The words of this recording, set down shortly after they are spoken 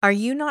Are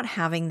you not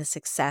having the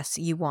success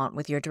you want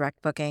with your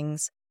direct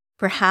bookings?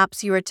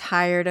 Perhaps you are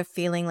tired of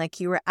feeling like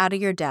you are out of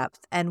your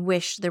depth and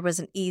wish there was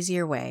an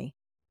easier way.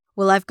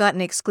 Well, I've got an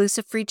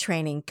exclusive free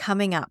training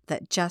coming up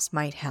that just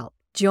might help.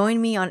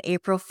 Join me on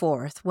April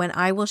 4th when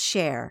I will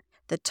share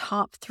the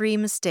top 3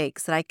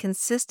 mistakes that I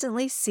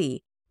consistently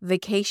see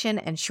vacation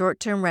and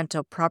short-term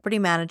rental property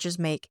managers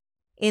make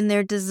in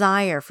their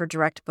desire for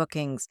direct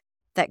bookings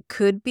that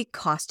could be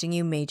costing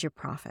you major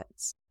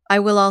profits. I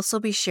will also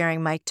be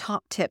sharing my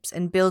top tips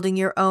in building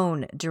your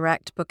own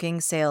direct booking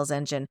sales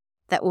engine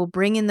that will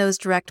bring in those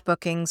direct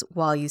bookings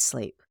while you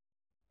sleep.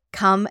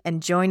 Come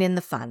and join in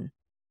the fun.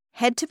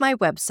 Head to my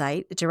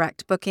website,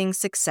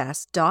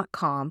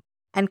 directbookingsuccess.com,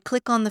 and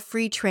click on the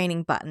free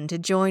training button to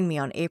join me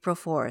on April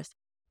 4th,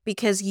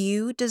 because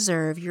you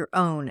deserve your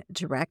own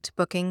direct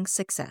booking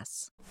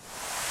success.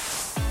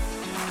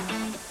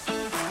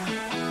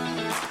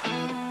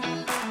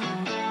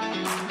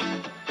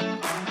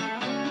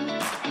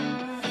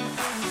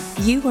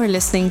 You are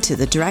listening to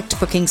the Direct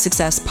Booking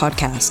Success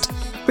podcast,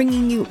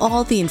 bringing you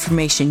all the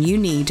information you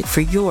need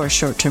for your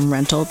short-term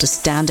rental to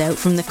stand out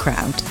from the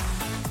crowd.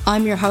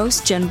 I'm your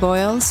host, Jen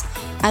Boyles.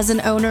 As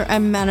an owner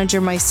and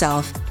manager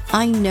myself,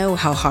 I know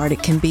how hard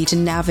it can be to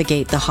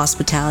navigate the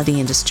hospitality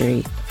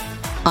industry.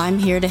 I'm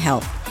here to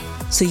help,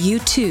 so you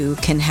too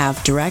can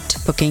have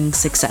direct booking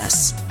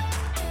success.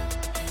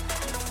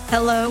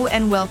 Hello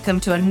and welcome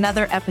to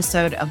another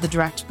episode of the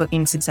Direct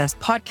Booking Success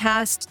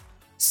podcast.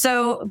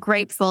 So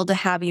grateful to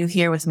have you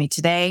here with me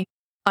today.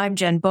 I'm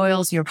Jen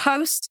Boyles, your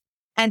host,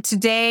 and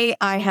today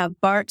I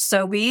have Bart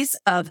Sobies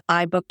of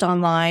iBooked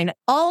Online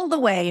all the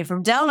way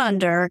from down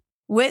under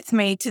with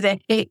me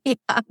today.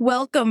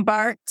 Welcome,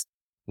 Bart.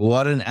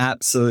 What an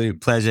absolute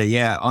pleasure.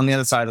 Yeah, on the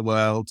other side of the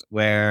world,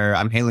 where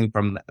I'm hailing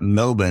from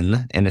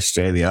Melbourne in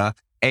Australia,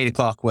 8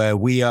 o'clock where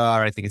we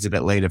are. I think it's a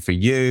bit later for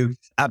you.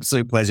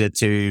 Absolute pleasure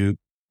to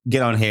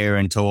get on here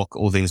and talk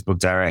all things Book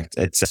Direct.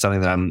 It's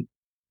something that I'm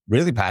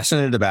really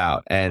passionate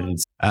about. And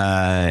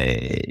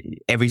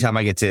every time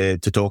I get to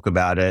talk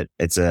about it,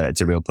 it's a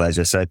real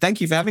pleasure. So thank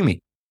you for having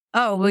me.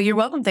 Oh, well, you're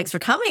welcome. Thanks for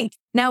coming.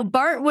 Now,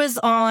 Bart was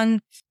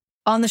on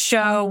the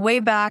show way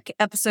back,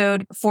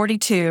 episode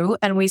 42,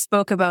 and we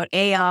spoke about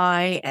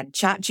AI and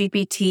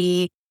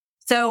ChatGPT.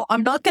 So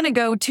I'm not going to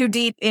go too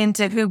deep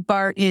into who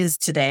Bart is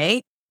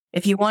today.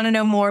 If you want to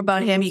know more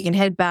about him, you can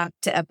head back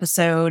to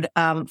episode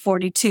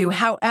 42.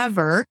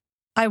 However,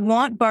 I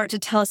want Bart to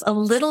tell us a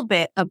little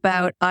bit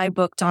about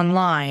iBooked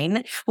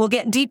Online. We'll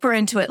get deeper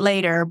into it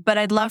later, but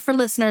I'd love for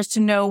listeners to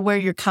know where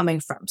you're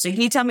coming from. So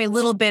can you tell me a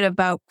little bit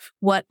about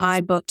what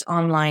iBooked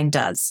Online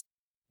does?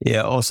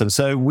 Yeah, awesome.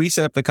 So we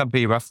set up the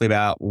company I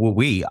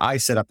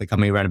set up the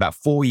company around about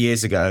 4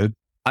 years ago,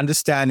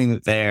 understanding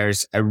that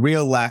there's a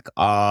real lack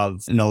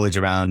of knowledge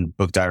around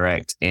Book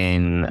Direct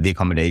in the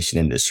accommodation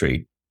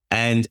industry.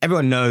 And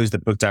everyone knows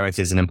that Book Direct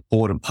is an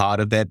important part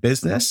of their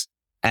business.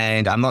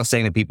 And I'm not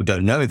saying that people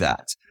don't know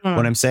that.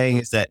 What I'm saying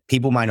is that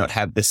people might not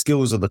have the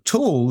skills or the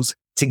tools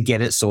to get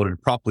it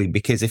sorted properly.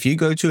 Because if you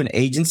go to an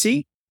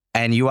agency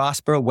and you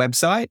ask for a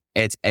website,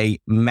 it's a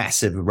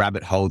massive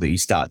rabbit hole that you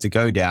start to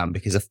go down.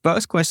 Because the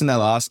first question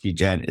they'll ask you,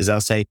 Jen, is they'll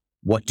say,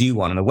 what do you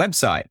want on a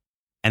website?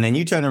 And then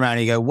you turn around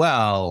and you go,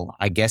 well,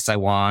 I guess I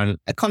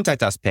want a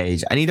contact us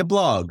page. I need a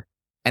blog.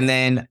 And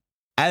then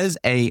as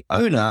a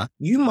owner,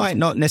 you might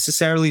not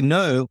necessarily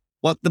know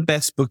what the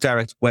best Book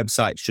Direct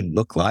website should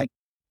look like,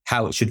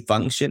 how it should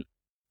function,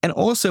 and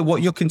also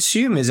what your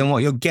consumers and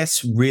what your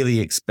guests really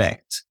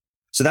expect.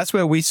 So that's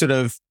where we sort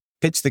of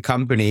pitch the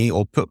company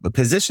or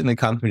position the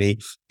company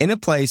in a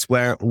place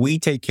where we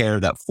take care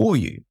of that for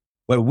you,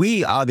 where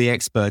we are the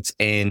experts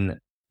in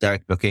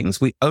direct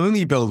bookings. We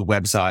only build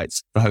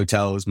websites for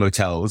hotels,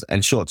 motels,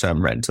 and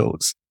short-term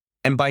rentals.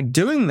 And by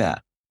doing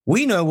that,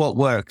 we know what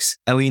works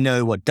and we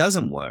know what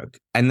doesn't work.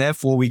 And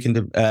therefore we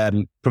can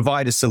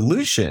provide a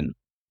solution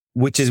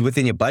which is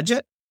within your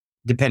budget,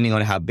 depending on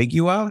how big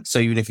you are. So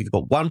even if you've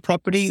got one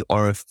property,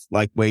 or if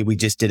like we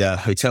just did a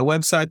hotel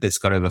website that's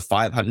got over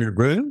 500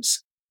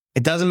 rooms,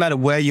 it doesn't matter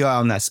where you are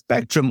on that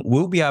spectrum.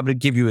 We'll be able to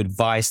give you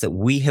advice that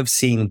we have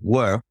seen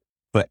work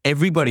for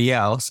everybody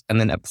else and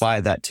then apply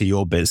that to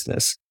your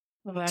business.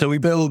 Okay. So we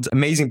build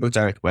amazing Book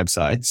Direct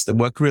websites that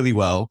work really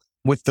well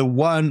with the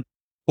one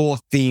core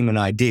theme and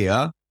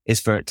idea is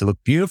for it to look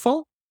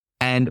beautiful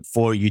and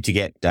for you to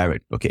get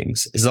direct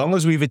bookings. As long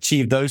as we've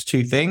achieved those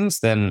two things,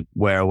 then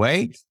we're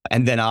away.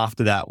 And then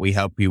after that, we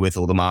help you with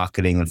all the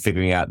marketing and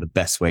figuring out the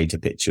best way to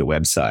pitch your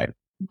website.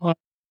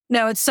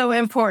 No, it's so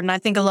important. I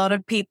think a lot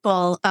of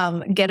people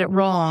get it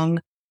wrong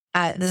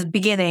at the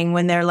beginning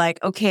when they're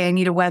like, okay, I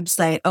need a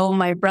website. Oh,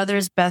 my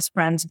brother's best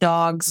friend's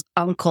dog's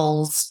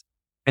uncle's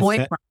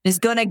boyfriend is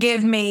going to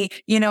give me,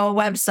 a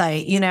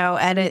website,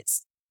 and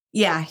it's,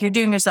 you're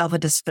doing yourself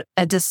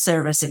a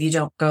disservice if you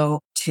don't go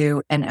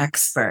to an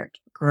expert.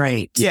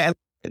 Great. Yeah.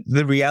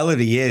 The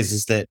reality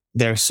is that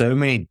there are so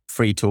many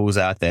free tools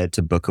out there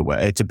to build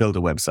a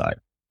website,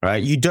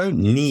 right? You don't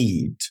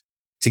need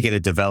to get a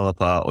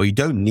developer or you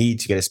don't need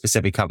to get a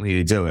specific company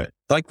to do it.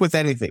 Like with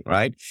anything,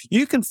 right?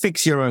 You can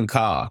fix your own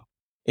car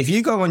If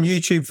you go on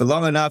YouTube for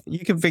long enough, you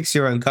can fix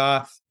your own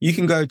car. You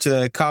can go to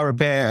the car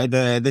repair,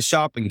 the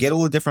shop and get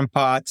all the different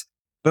parts.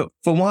 But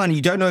for one,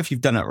 you don't know if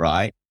you've done it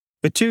right.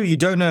 But two, you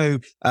don't know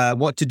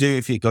what to do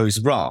if it goes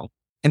wrong.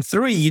 And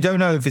three, you don't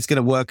know if it's going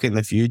to work in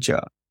the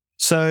future.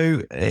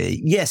 So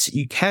yes,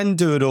 you can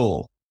do it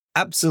all.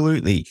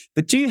 Absolutely.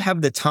 But do you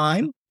have the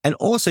time? And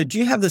also, do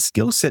you have the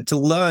skill set to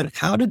learn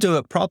how to do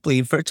it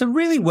properly for it to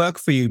really work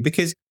for you?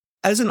 Because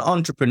as an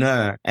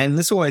entrepreneur, and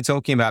this is what I'm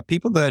talking about,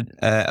 people that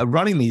are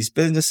running these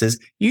businesses,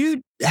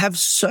 you have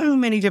so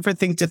many different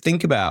things to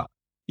think about.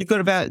 You've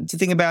got to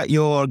think about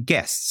your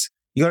guests.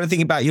 You got to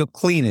think about your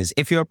cleaners.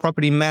 If you're a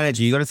property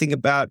manager, you got to think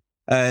about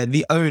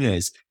the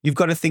owners. You've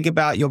got to think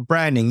about your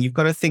branding. You've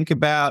got to think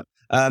about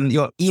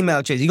your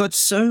email chains. You've got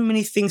so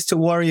many things to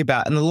worry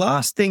about. And the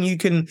last thing you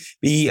can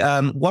be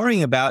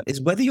worrying about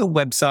is whether your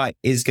website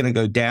is going to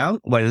go down,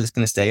 or whether it's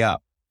going to stay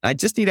up. I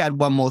just need to add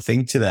one more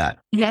thing to that.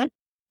 Yeah.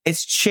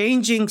 It's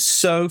changing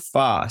so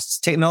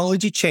fast.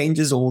 Technology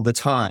changes all the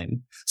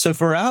time. So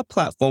for our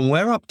platform,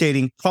 we're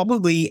updating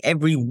probably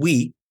every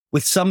week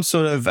with some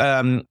sort of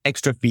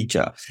extra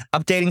feature,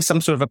 updating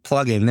some sort of a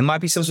plugin. There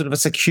might be some sort of a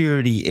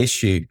security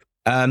issue.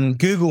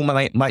 Google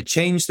might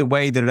change the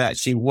way that it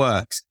actually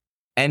works.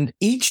 And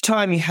each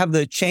time you have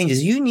those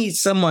changes, you need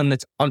someone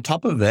that's on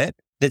top of it,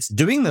 that's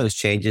doing those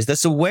changes,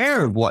 that's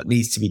aware of what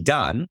needs to be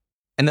done,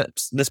 and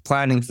that's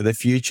planning for the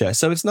future.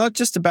 So it's not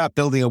just about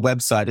building a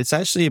website. It's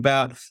actually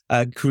about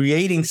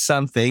creating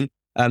something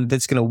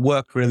that's going to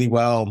work really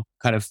well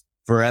kind of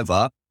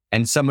forever,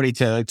 and somebody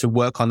to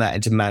work on that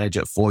and to manage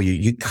it for you.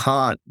 You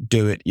can't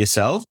do it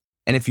yourself.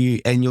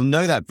 And you'll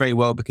know that very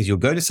well because you'll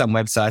go to some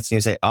websites and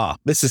you'll say,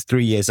 this is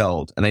 3 years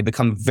old. And they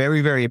become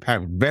very, very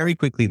apparent very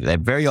quickly that they're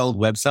very old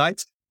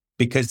websites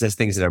because there's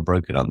things that are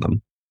broken on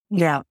them.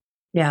 Yeah.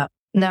 Yeah.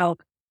 No.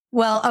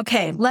 Well,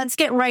 okay, let's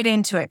get right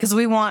into it because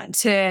we want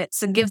to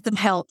give them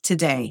help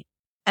today.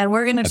 And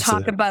we're going to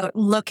talk about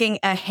looking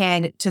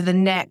ahead to the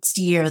next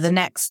year, the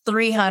next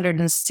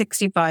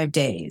 365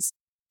 days.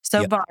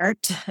 So,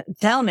 Bart,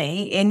 tell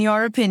me, in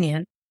your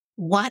opinion,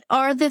 what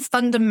are the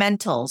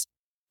fundamentals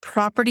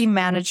property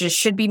managers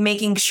should be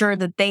making sure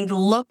that they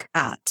look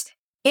at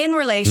in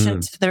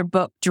relation to their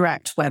book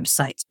direct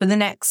websites for the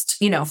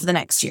next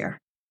year?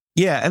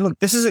 Yeah. And look,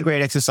 this is a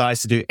great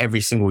exercise to do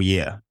every single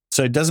year.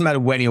 So it doesn't matter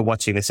when you're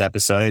watching this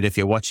episode. If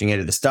you're watching it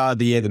at the start of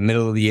the year, the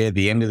middle of the year,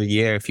 the end of the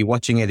year, if you're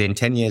watching it in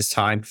 10 years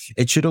time,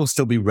 it should all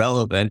still be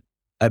relevant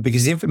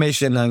because the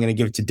information I'm going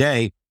to give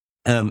today,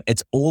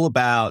 it's all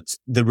about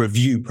the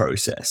review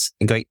process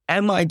and going,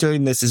 am I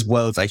doing this as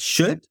well as I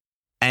should?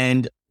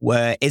 And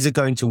is it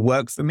going to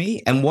work for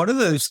me? And what are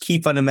those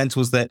key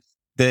fundamentals that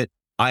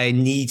I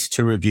need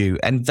to review?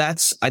 And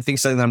that's, I think,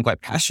 something that I'm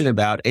quite passionate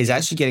about is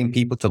actually getting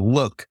people to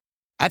look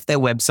at their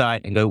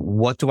website and go,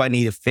 what do I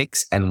need to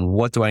fix and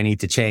what do I need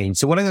to change?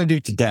 So what I'm going to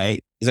do today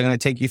is I'm going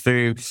to take you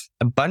through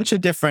a bunch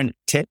of different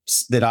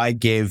tips that I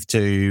give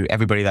to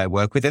everybody that I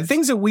work with and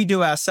things that we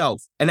do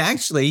ourselves. And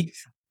actually,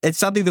 it's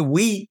something that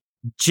we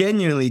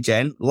genuinely,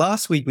 Jen,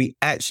 last week, we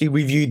actually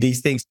reviewed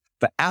these things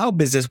for our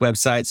business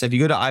website. So if you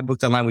go to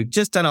iBooked.online, we've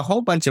just done a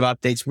whole bunch of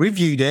updates,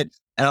 reviewed it.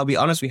 And I'll be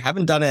honest, we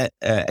haven't done it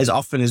as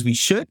often as we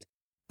should.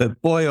 But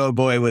boy, oh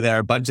boy, were there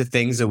a bunch of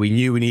things that we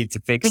knew we needed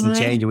to fix and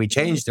change. And we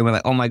changed and we're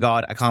like, oh my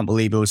God, I can't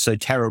believe it was so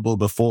terrible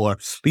before.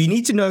 But you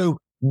need to know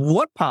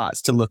what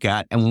parts to look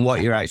at and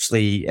what you're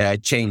actually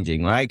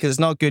changing, right? Because it's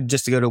not good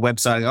just to go to a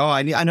website and go,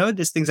 I know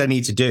there's things I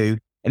need to do.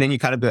 And then you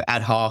kind of go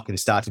ad hoc and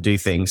start to do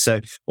things.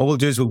 So what we'll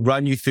do is we'll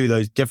run you through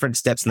those different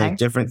steps and those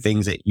different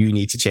things that you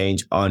need to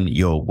change on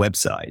your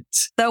website.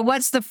 So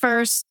what's the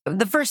first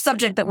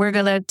subject that we're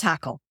going to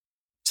tackle?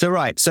 So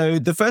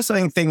the first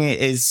thing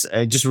is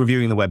just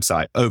reviewing the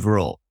website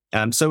overall.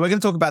 So we're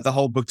going to talk about the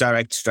whole book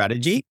direct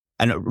strategy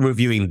and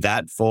reviewing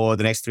that for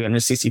the next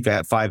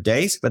 365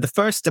 days. But the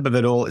first step of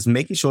it all is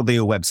making sure that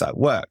your website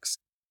works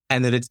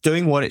and that it's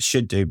doing what it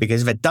should do.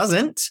 Because if it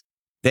doesn't,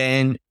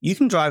 then you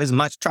can drive as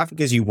much traffic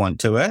as you want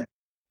to it,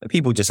 but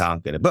people just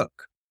aren't going to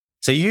book.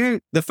 So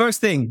the first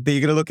thing that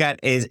you're going to look at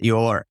is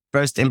your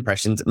first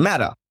impressions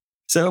matter.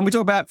 So when we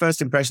talk about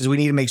first impressions, we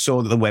need to make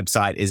sure that the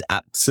website is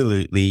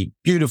absolutely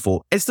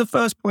beautiful. It's the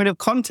first point of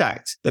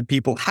contact that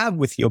people have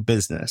with your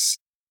business.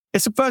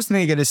 It's the first thing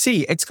you're going to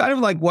see. It's kind of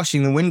like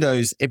washing the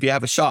windows if you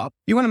have a shop.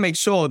 You want to make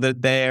sure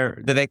that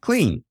they're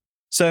clean.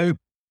 So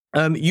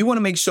you want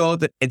to make sure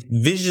that it's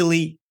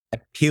visually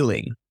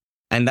appealing.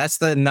 And that's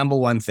the number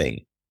one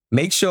thing.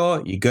 Make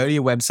sure you go to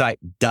your website.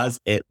 Does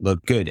it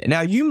look good?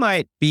 Now, you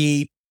might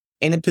be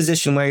in a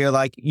position where you're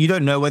like, you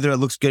don't know whether it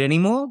looks good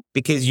anymore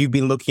because you've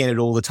been looking at it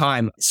all the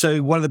time.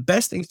 So one of the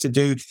best things to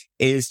do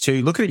is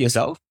to look at it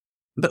yourself,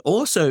 but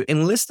also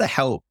enlist the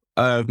help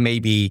of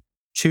maybe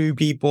 2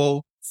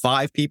 people,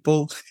 5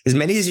 people, as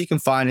many as you can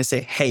find and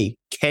say, hey,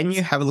 can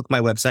you have a look at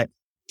my website?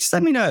 Just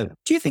let me know.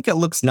 Do you think it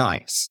looks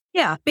nice?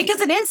 Yeah, because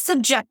it is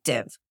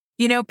subjective.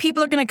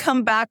 People are going to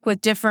come back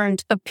with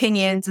different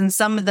opinions and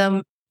some of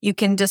them you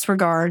can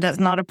disregard. That's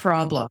not a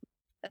problem.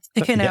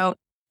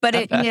 But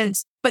it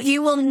is, but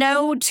you will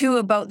know too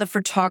about the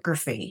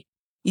photography,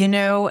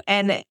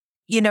 and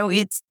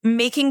it's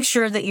making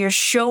sure that you're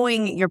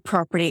showing your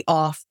property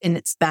off in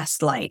its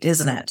best light,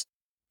 isn't it?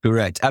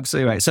 Correct.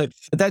 Absolutely right. So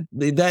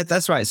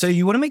that's right. So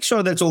you want to make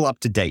sure that it's all up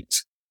to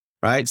date,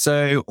 right?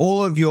 So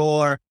all of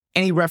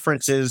any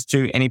references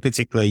to any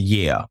particular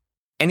year,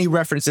 any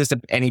references to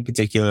any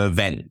particular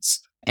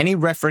events, any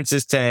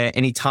references to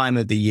any time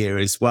of the year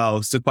as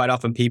well. So quite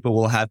often people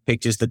will have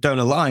pictures that don't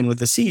align with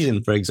the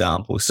season, for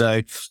example.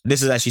 So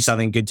this is actually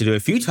something good to do a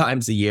few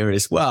times a year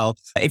as well.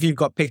 If you've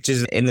got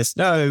pictures in the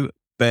snow,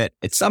 but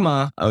it's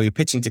summer, or you're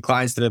pitching to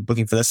clients that are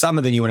booking for the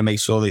summer, then you want to make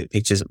sure that the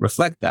pictures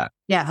reflect that.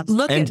 Yeah.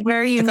 Look at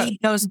where you need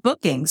those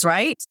bookings,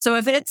 right? So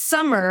if it's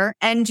summer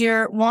and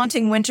you're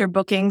wanting winter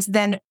bookings,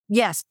 then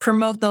yes,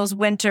 promote those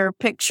winter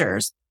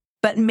pictures,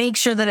 but make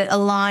sure that it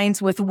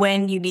aligns with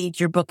when you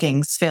need your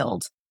bookings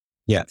filled.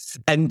 Yeah.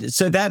 And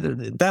so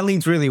that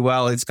leads really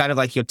well. It's kind of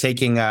like you're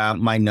taking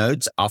my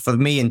notes off of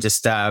me and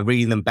just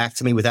reading them back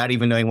to me without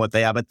even knowing what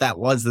they are. But that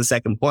was the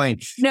second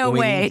point. No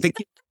way.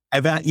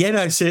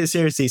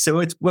 Seriously.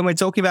 So when we're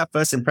talking about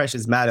first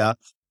impressions matter,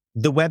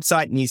 the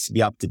website needs to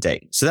be up to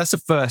date. So that's the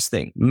first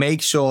thing.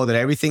 Make sure that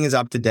everything is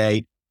up to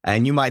date.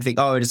 And you might think,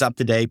 oh, it is up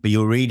to date, but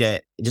you'll read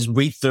it. Just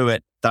read through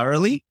it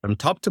thoroughly from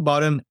top to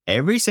bottom,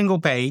 every single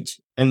page.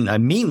 And I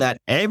mean that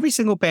every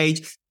single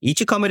page,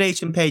 each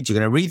accommodation page, you're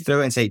going to read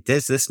through and say,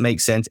 does this make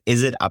sense?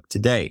 Is it up to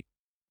date?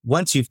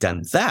 Once you've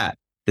done that,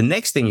 the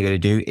next thing you're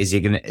going to do is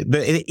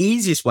the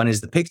easiest one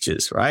is the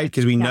pictures, right?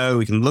 Because we know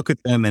we can look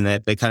at them and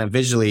they're kind of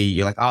visually,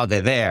 you're like, oh,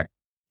 they're there.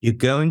 You're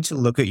going to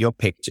look at your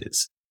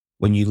pictures.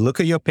 When you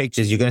look at your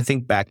pictures, you're going to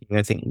think back, you're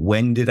going to think,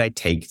 when did I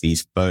take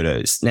these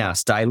photos? Now,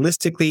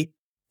 stylistically,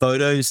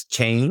 photos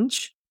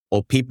change,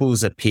 or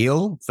people's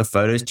appeal for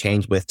photos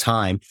change with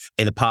time.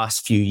 In the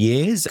past few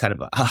years, kind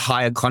of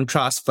higher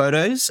contrast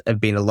photos have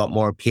been a lot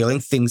more appealing,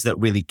 things that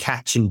really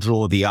catch and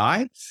draw the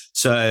eye.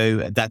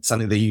 So that's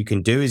something that you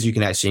can do, is you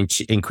can actually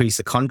increase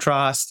the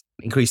contrast,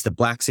 increase the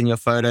blacks in your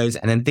photos,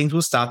 and then things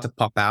will start to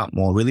pop out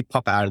more, really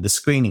pop out of the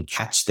screen and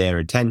catch their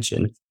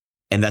attention.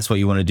 And that's what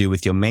you want to do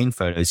with your main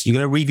photos. You're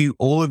going to review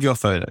all of your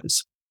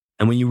photos.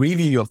 And when you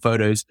review your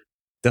photos,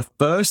 the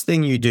first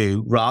thing you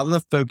do, rather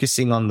than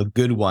focusing on the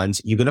good ones,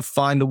 you're going to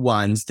find the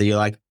ones that you're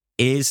like,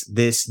 is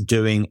this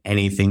doing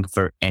anything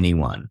for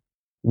anyone?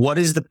 What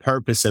is the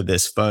purpose of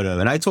this photo?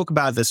 And I talk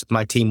about this with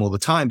my team all the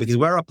time because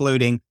we're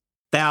uploading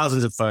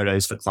thousands of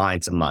photos for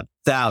clients a month,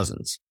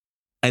 thousands.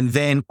 And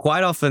then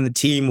quite often the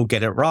team will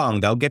get it wrong.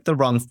 They'll get the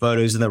wrong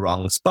photos in the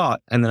wrong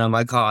spot. And then I'm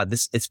like,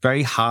 it's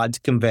very hard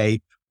to convey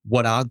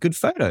what are good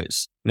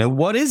photos.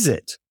 What is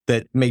it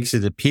that makes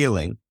it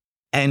appealing?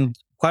 And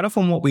quite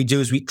often what we do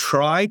is we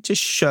try to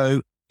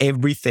show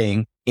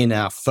everything in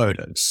our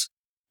photos.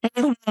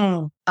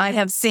 I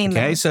have seen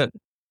that. Okay, so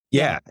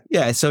yeah.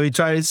 So we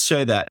try to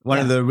show that. One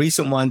of the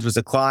recent ones was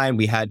a client.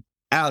 We had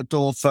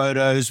outdoor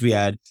photos. We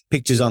had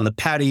pictures on the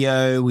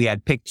patio. We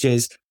had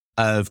pictures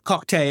of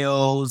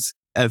cocktails,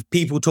 of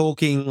people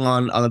talking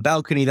on a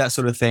balcony, that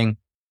sort of thing.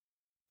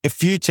 A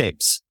few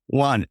tips.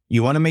 One,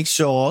 you want to make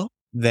sure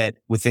that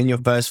within your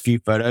first few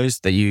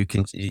photos that you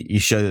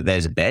show that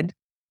there's a bed.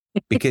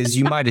 Because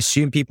you might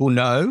assume people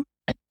know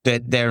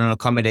that they're an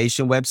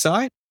accommodation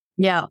website.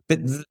 Yeah.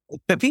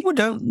 But people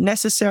don't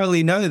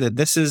necessarily know that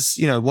this is,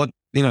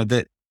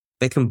 that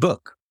they can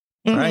book,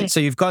 right?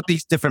 So you've got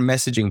these different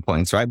messaging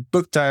points, right?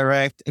 Book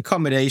direct,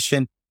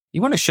 accommodation.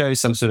 You want to show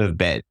some sort of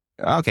bed.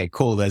 Okay,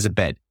 cool. There's a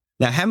bed.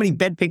 Now, how many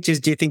bed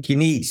pictures do you think you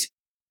need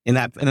in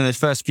the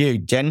first few,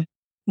 Jen?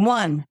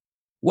 One.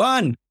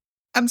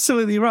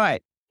 Absolutely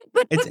right.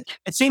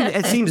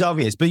 It seems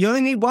obvious, but you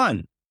only need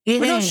one.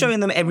 We're not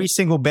showing them every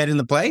single bed in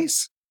the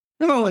place.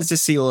 No one wants to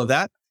see all of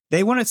that.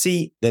 They want to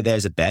see that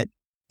there's a bed,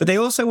 but they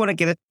also want to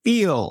get a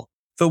feel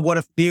for what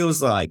it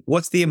feels like.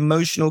 What's the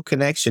emotional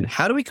connection?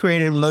 How do we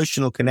create an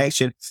emotional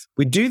connection?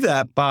 We do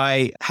that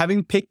by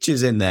having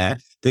pictures in there.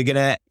 They're going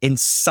to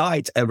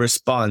incite a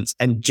response.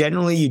 And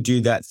generally you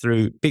do that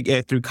through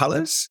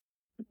colors,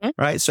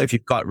 right? So if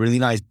you've got really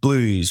nice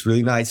blues,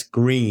 really nice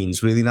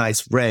greens, really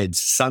nice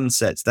reds,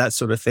 sunsets, that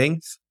sort of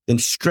thing, then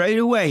straight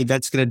away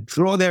that's going to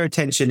draw their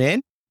attention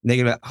in. They're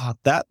going to be like, oh,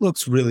 that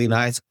looks really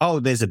nice. Oh,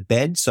 there's a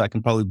bed, so I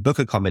can probably book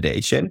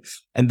accommodation.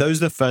 And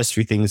those are the first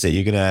three things that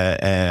you're going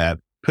to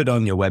put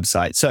on your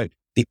website. So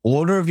the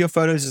order of your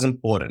photos is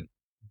important.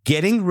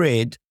 Getting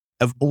rid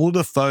of all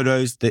the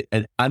photos that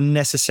are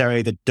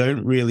unnecessary, that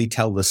don't really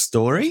tell the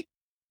story,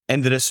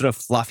 and that are sort of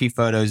fluffy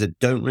photos that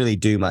don't really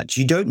do much.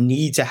 You don't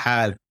need to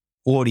have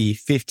 40,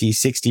 50,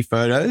 60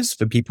 photos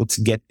for people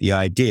to get the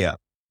idea.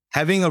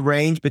 Having a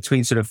range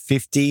between sort of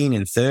 15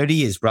 and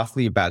 30 is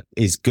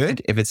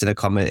good if it's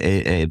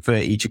for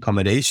each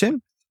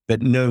accommodation,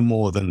 but no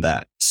more than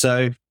that.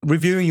 So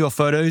reviewing your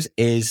photos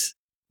is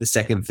the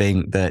second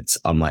thing that's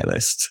on my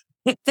list.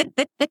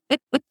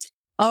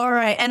 All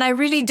right. And I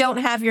really don't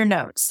have your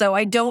notes, so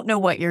I don't know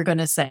what you're going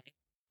to say.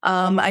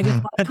 I just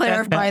want to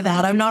clarify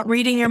that. I'm not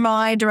reading your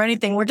mind or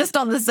anything. We're just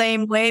on the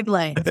same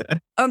wavelength.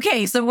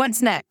 Okay. So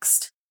what's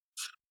next?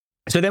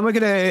 So then we're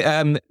going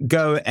to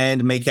go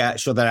and make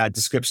sure that our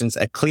descriptions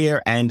are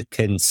clear and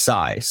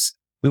concise.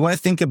 We want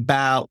to think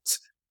about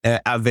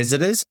our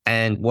visitors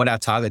and what our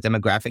target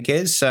demographic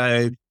is.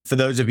 So for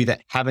those of you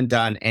that haven't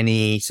done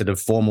any sort of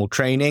formal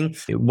training,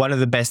 one of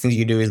the best things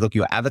you can do is look at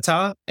your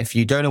avatar. If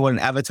you don't know what an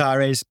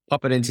avatar is,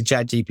 pop it into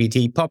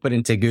ChatGPT, pop it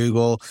into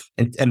Google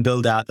and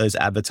build out those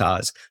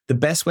avatars. The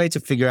best way to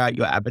figure out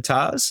your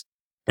avatars,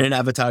 and an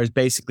avatar is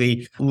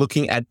basically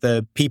looking at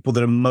the people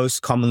that are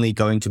most commonly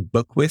going to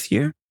book with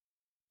you.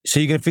 So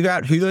you're going to figure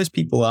out who those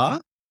people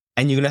are.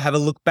 And you're going to have a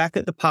look back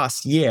at the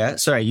past year.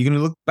 Sorry, you're going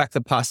to look back at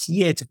the past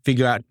year to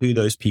figure out who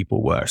those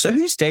people were. So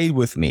who stayed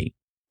with me?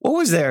 What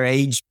was their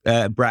age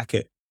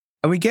bracket?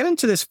 And we get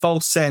into this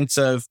false sense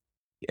of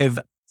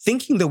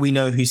thinking that we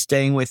know who's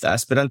staying with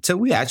us, but until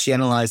we actually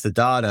analyze the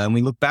data and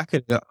we look back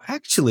at it,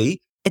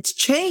 actually, it's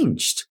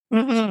changed.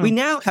 Mm-hmm. We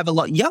now have a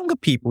lot younger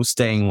people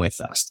staying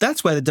with us.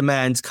 That's where the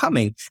demand's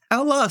coming.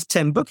 Our last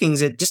 10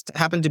 bookings, it just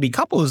happened to be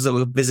couples that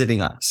were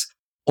visiting us.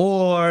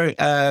 Or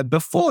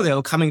before they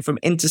were coming from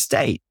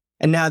interstate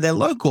and now they're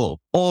local.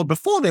 Or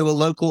before they were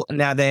local and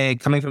now they're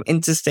coming from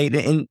interstate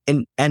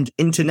and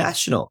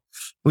international.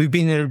 We've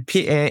been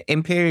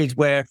in periods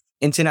where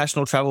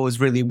international travel was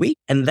really weak,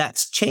 and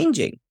that's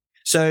changing.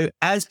 So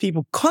as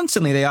people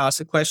constantly, they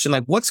ask a question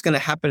like, what's going to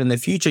happen in the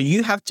future?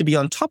 You have to be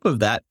on top of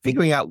that,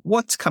 figuring out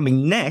what's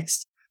coming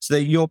next so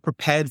that you're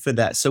prepared for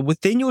that. So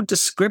within your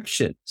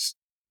descriptions,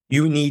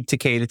 you need to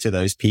cater to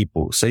those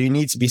people. So you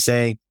need to be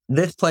saying,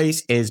 this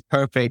place is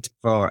perfect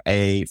for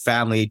a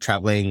family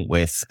traveling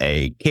with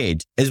a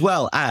kid, as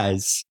well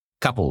as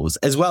couples,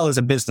 as well as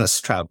a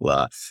business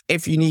traveler.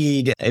 If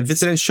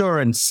it's an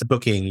insurance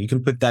booking, you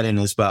can put that in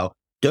as well.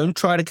 Don't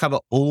try to cover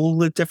all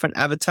the different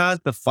avatars,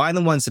 but find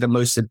the ones that are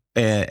most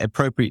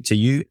appropriate to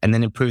you and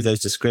then improve those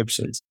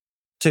descriptions.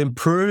 To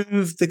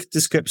improve the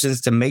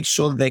descriptions, to make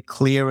sure that they're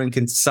clear and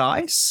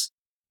concise,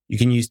 you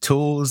can use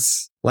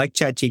tools like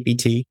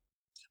ChatGPT.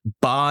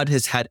 Bart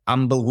has had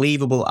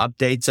unbelievable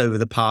updates over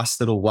the past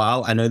little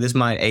while. I know this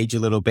might age a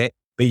little bit,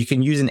 but you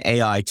can use an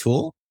AI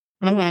tool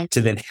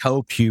to then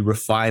help you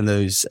refine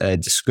those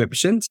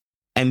descriptions.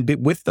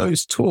 And with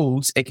those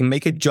tools, it can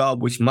make a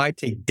job which might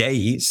take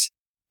days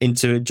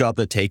into a job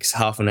that takes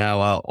half an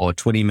hour or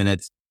 20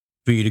 minutes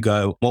for you to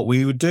go. What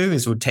we would do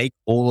is we'd take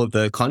all of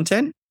the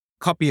content,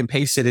 copy and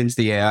paste it into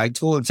the AI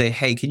tool and say,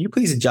 hey, can you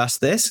please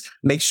adjust this?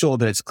 Make sure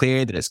that it's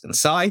clear, that it's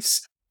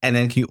concise. And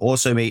then can you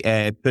also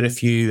put a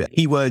few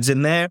keywords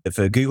in there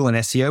for Google and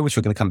SEO, which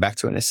we're going to come back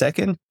to in a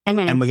second. And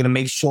we're going to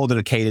make sure that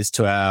it caters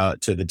to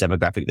the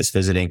demographic that's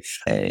visiting.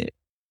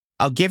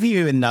 I'll give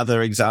you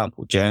another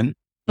example, Jen,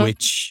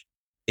 which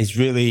is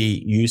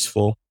really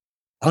useful.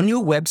 On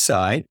your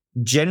website,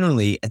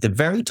 generally at the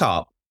very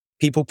top,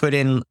 people put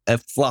in a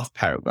fluff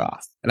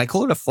paragraph. And I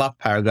call it a fluff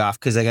paragraph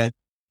because they go,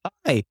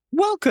 hi,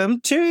 welcome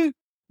to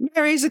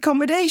Mary's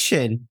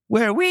accommodation,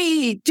 where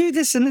we do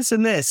this and this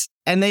and this.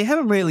 And they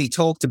haven't really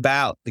talked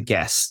about the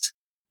guest,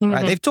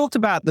 right? They've talked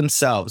about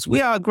themselves. We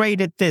are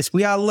great at this.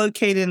 We are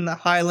located in the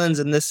Highlands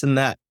and this and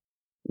that.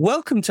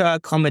 Welcome to our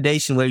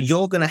accommodation where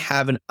you're going to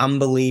have an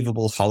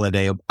unbelievable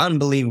holiday, an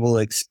unbelievable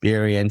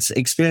experience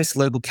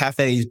local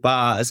cafes,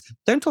 bars.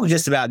 Don't talk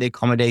just about the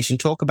accommodation.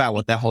 Talk about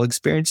what that whole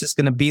experience is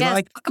going to be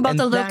like. Talk about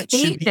the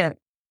location.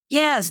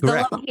 Yes,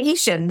 correct. The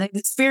location, the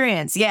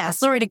experience. Yeah,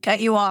 sorry to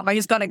cut you off. I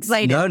just got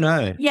excited.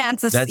 No. Yeah,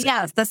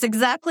 that's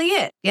exactly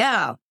it.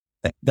 Yeah.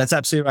 That's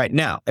absolutely right.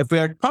 Now, if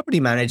we're a property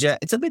manager,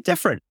 it's a bit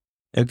different.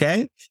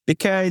 Okay.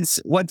 Because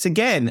once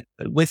again,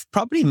 with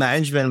property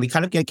management, we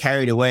kind of get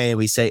carried away and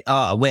we say,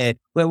 we're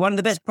one of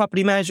the best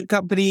property management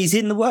companies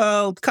in the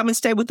world. Come and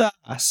stay with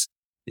us.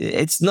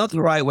 It's not the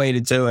right way to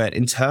do it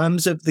in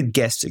terms of the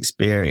guest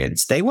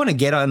experience. They want to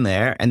get on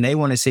there and they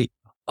want to see,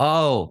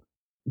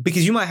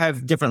 because you might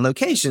have different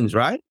locations,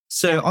 right?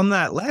 So on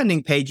that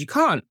landing page, you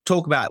can't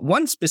talk about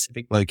one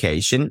specific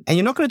location and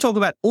you're not going to talk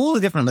about all the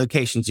different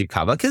locations you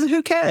cover because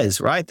who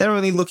cares, right? They're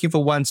only looking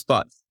for one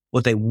spot.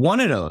 What they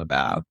want to know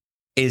about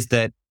is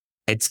that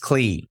it's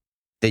clean,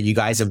 that you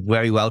guys are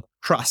very well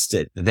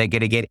trusted, that they're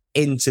going to get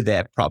into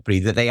their property,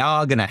 that they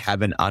are going to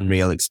have an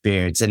unreal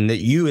experience, and that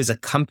you as a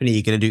company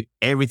are going to do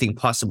everything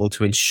possible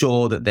to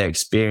ensure that their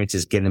experience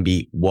is going to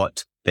be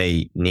what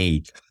they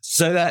need.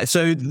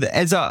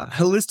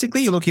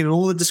 Holistically, you're looking at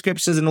all the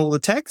descriptions and all the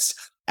text,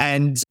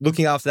 and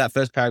looking after that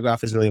first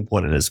paragraph is really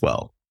important as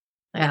well.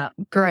 Yeah,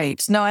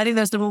 great. No, I think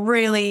there's some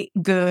really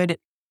good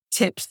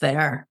tips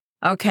there.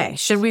 Okay,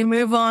 should we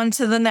move on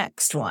to the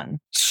next one?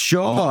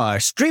 Sure.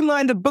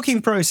 Streamline the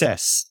booking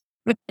process.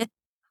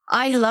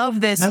 I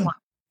love this one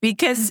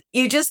because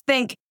you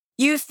think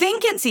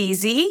it's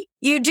easy.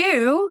 You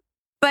do,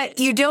 but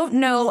you don't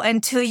know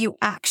until you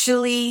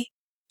actually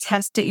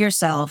test it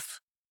yourself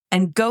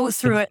and go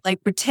through it,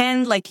 like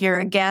pretend like you're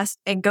a guest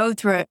and go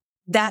through it.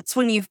 That's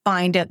when you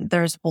find out that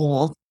there's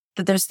holes,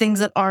 that there's things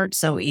that aren't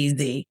so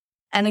easy.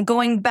 And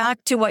going back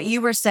to what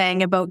you were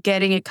saying about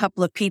getting a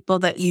couple of people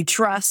that you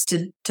trust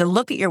to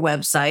look at your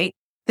website,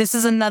 this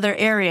is another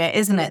area,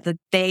 isn't it, that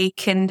they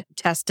can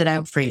test it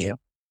out for you.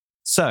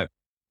 So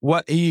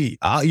you're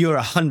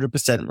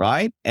 100%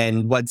 right.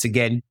 And once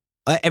again,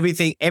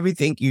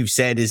 everything you've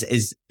said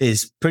is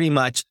pretty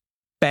much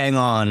bang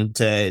on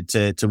to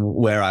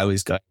where I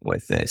was going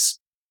with this.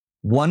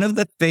 One of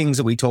the things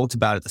that we talked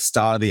about at the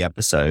start of the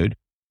episode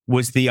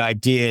was the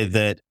idea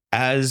that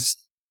as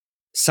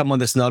someone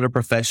that's not a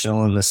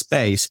professional in the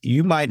space,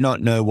 you might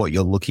not know what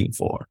you're looking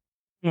for.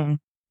 Mm.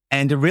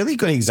 And a really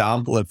good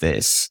example of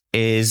this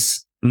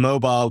is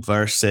mobile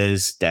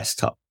versus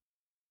desktop.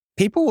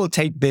 People will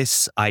take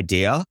this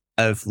idea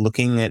of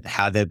looking at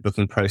how their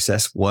booking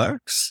process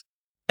works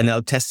and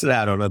they'll test it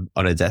out on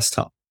a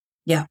desktop.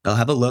 Yeah. They'll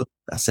have a look.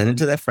 They'll send it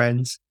to their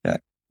friends. Yeah,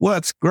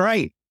 works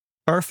great.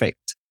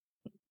 Perfect.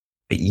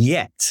 But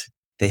yet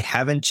they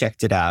haven't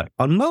checked it out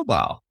on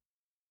mobile.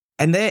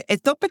 And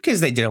it's not because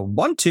they didn't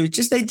want to, it's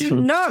just they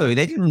didn't know.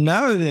 They didn't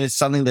know that it's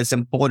something that's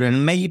important.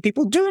 And maybe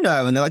people do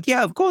know. And they're like,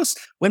 yeah, of course.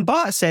 When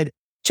Bart said,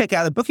 check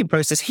out the booking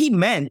process, he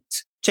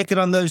meant check it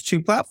on those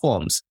two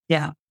platforms.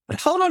 Yeah. But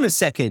hold on a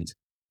second.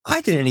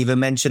 I didn't even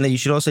mention that you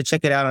should also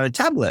check it out on a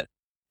tablet.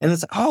 And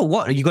it's like, oh,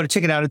 what? You got to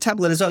check it out on a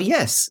tablet as well?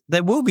 Yes.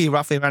 There will be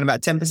roughly around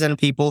about 10% of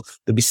people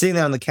that'll be sitting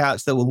there on the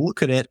couch that will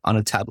look at it on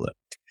a tablet.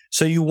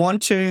 So you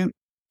want to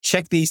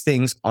check these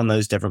things on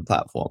those different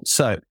platforms.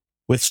 So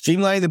with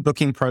streamlining the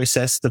booking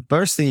process, the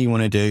first thing you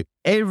want to do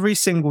every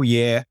single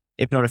year,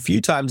 if not a few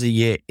times a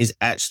year, is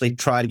actually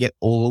try to get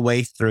all the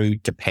way through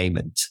to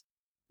payment.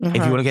 If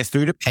you want to get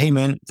through to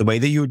payment, the way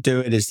that you would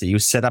do it is that you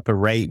set up a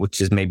rate, which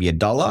is maybe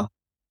 $1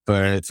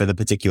 for the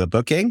particular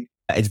booking.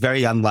 It's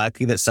very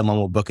unlikely that someone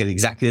will book at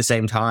exactly the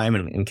same time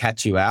and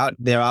catch you out.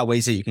 There are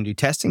ways that you can do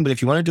testing, but if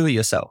you want to do it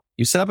yourself,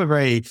 you set up a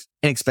very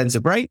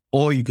inexpensive rate,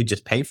 or you could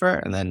just pay for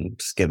it and then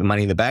just get the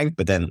money in the bank.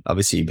 But then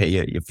obviously you pay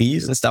your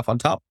fees and stuff on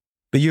top.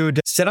 But you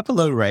would set up a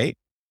low rate,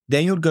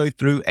 then you'll go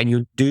through and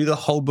you'll do the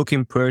whole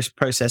booking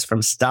process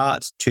from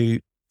start to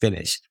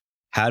finish.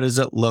 How does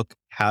it look?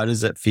 How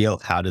does it feel?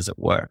 How does it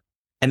work?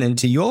 And then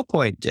to your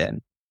point,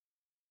 Jen,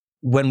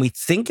 when we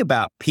think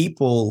about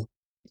people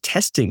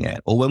testing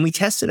it, or when we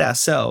test it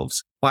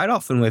ourselves, quite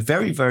often we're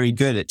very, very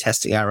good at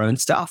testing our own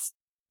stuff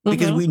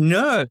because we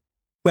know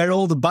where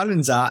all the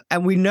buttons are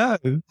and we know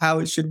how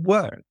it should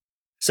work.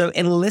 So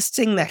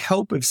enlisting the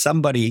help of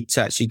somebody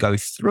to actually go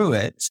through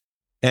it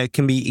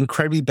can be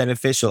incredibly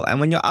beneficial. And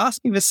when you're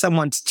asking for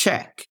someone to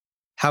check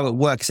how it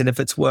works and if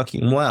it's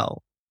working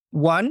well,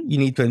 one, you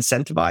need to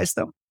incentivize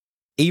them.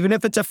 Even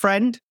if it's a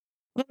friend,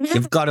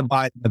 you've got to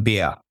buy them a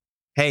beer.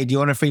 Hey, do you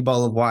want a free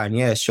bottle of wine?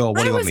 Yeah, sure. What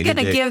do you want me to do?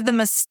 I was going to give them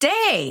a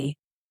stay.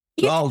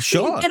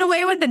 Sure. Get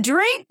away with the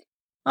drink?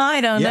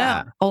 I don't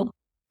know.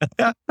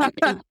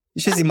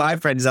 You should see my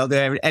friends out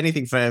there.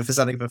 Anything for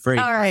something for free.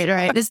 All right.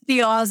 It's the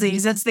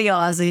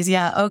Aussies.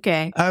 Yeah.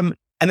 Okay. And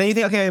then you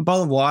think, okay, a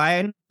bottle of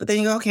wine. But then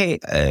you go, okay,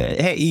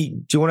 hey,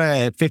 do you want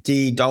a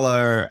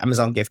 $50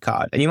 Amazon gift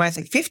card? And you might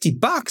think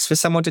 $50 for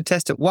someone to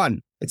test it.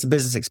 One, it's a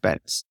business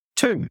expense.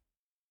 Two,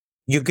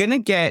 you're going to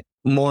get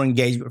more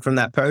engagement from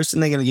that person.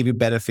 They're going to give you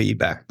better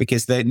feedback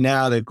because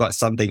they've got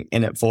something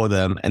in it for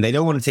them and they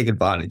don't want to take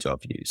advantage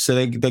of you. So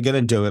they're going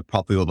to do it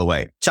properly all the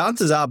way.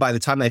 Chances are by the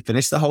time they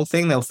finish the whole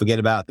thing, they'll forget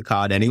about the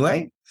card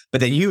anyway.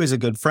 But then you as a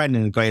good friend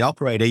and a great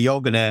operator,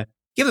 you're going to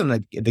give them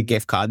the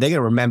gift card. They're going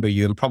to remember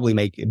you and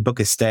probably book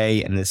a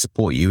stay and then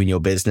support you in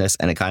your business.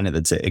 And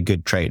it's a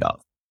good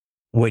trade-off.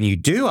 When you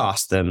do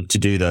ask them to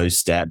do those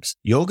steps,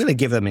 you're going to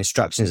give them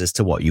instructions as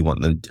to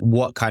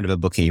what kind of a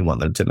booking you want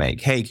them to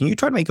make. Hey, can you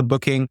try to make a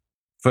booking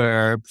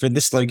for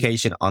this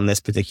location on this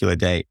particular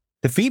date?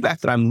 The feedback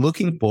that I'm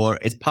looking for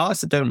is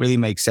parts that don't really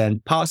make sense,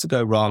 parts that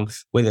go wrong,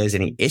 whether there's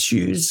any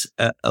issues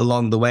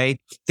along the way,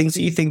 things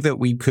that you think that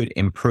we could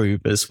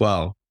improve as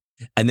well.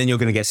 And then you're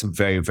going to get some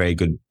very, very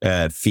good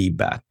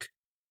feedback.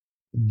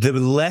 The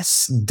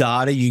less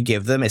data you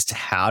give them as to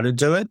how to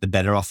do it, the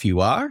better off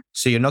you are.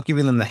 So you're not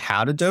giving them the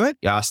how to do it.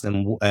 You ask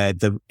them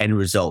the end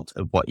result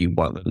of what you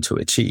want them to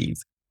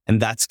achieve.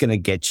 And that's going to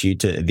get you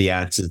to the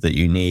answers that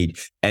you need.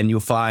 And you'll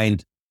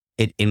find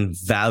it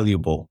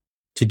invaluable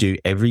to do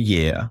every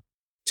year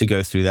to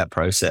go through that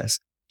process.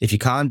 If you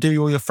can't do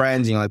all your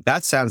friends, you're like,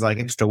 that sounds like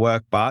extra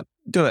work, but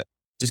do it.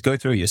 Just go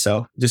through it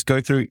yourself. Just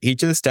go through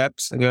each of the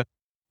steps and go,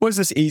 was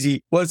this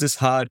easy? Was this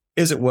hard?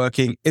 Is it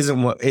working?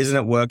 Isn't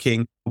it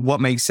working? What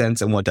makes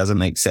sense and what doesn't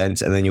make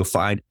sense? And then you'll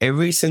find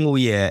every single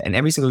year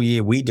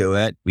we do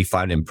it, we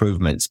find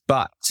improvements.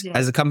 But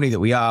as a company that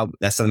we are,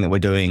 that's something that we're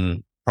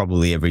doing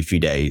probably every few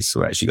days.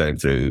 We're actually going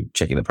through,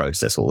 checking the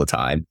process all the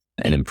time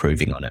and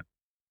improving on it.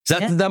 So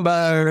that's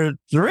number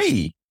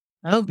 3.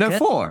 Oh, no,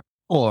 good.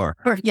 4.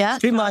 Yeah.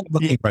 Streamline the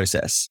booking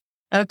process.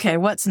 Okay.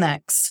 What's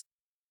next?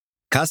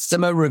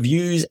 Customer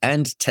reviews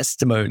and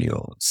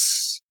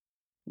testimonials.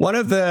 One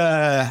of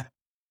the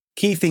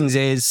key things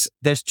is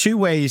there's 2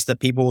 ways that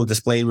people will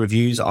display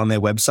reviews on their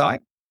website.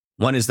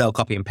 One is they'll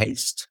copy and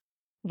paste,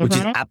 which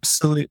is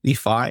absolutely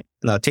fine.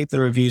 And they'll take the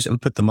reviews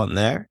and put them on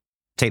there.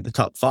 Take the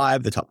top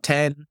 5, the top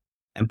 10,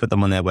 and put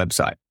them on their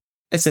website.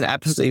 It's an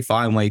absolutely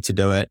fine way to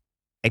do it.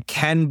 It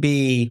can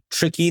be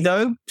tricky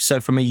though. So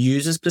from a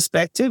user's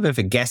perspective, if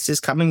a guest is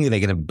coming, are they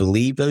going to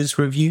believe those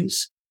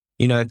reviews?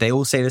 If they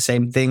all say the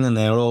same thing and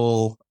they're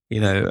all,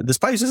 this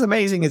place is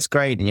amazing, it's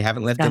great, and you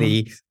haven't left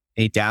any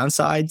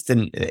downsides,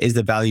 then is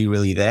the value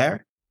really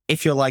there?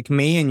 If you're like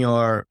me and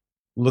you're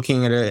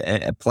looking at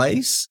a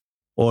place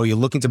or you're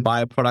looking to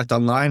buy a product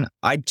online,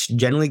 I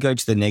generally go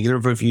to the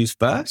negative reviews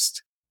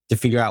first to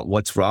figure out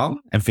what's wrong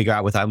and figure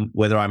out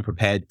whether I'm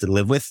prepared to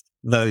live with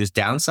those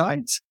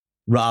downsides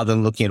rather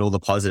than looking at all the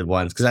positive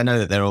ones, because I know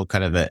that they're all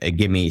kind of a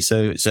gimme.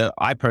 So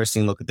I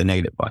personally look at the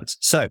negative ones.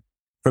 So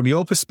from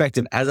your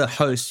perspective as a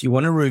host, you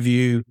want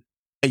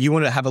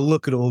to have a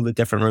look at all the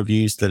different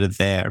reviews that are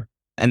there.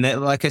 And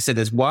then, like I said,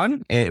 there's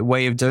one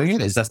way of doing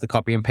it is that's the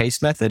copy and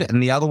paste method.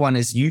 And the other one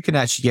is you can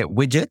actually get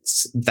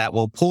widgets that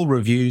will pull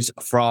reviews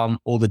from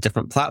all the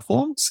different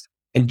platforms.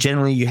 And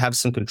generally you have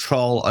some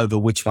control over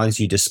which ones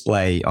you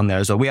display on there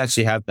as well. We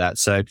actually have that.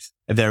 So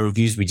if there are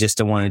reviews we just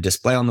don't want to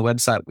display on the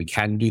website, we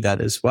can do that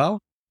as well.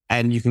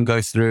 And you can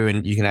go through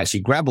and you can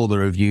actually grab all the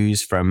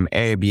reviews from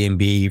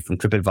Airbnb, from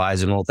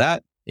TripAdvisor and all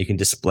that. You can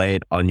display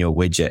it on your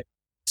widget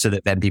so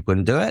that then people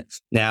can do it.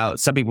 Now,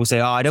 some people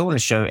say, I don't want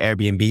to show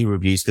Airbnb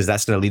reviews because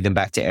that's going to lead them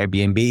back to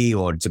Airbnb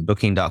or to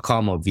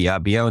booking.com or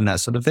VRBO and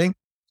that sort of thing.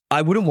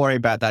 I wouldn't worry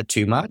about that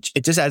too much.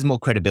 It just adds more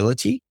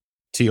credibility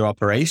to your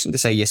operation to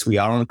say, yes, we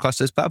are on across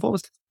those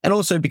platforms. And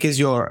also because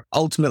you're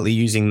ultimately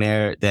using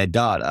their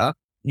data,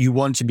 you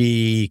want to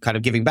be kind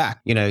of giving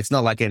back. It's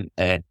not like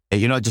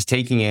you're not just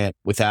taking it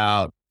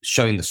without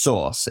showing the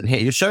source. And here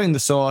you're showing the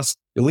source,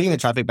 you're leading the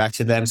traffic back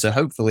to them. So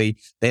hopefully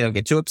they don't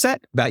get too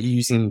upset about you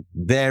using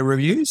their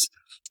reviews.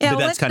 Yeah, but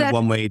that's kind of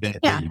one way that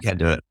you can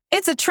do it.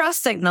 It's a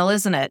trust signal,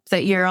 isn't it?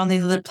 That you're on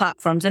these other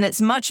platforms. And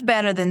it's much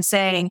better than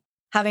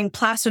having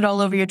plastered all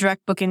over your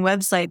direct booking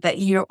website that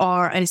you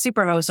are a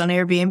superhost on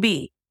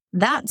Airbnb.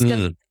 That's going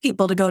to get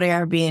people to go to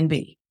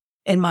Airbnb,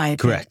 in my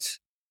opinion. Correct.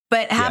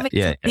 But having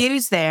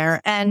reviews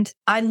there, and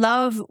I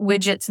love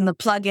widgets and the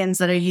plugins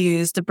that are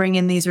used to bring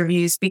in these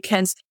reviews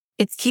because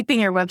it's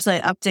keeping your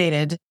website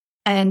updated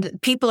and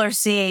people are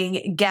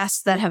seeing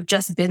guests that have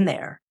just been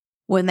there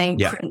when they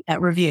print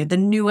that review. The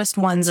newest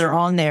ones are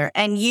on there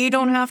and you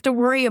don't have to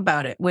worry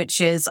about it,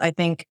 which is, I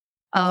think,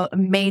 a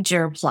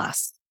major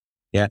plus.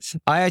 Yeah.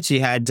 I actually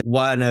had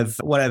one of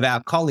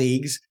our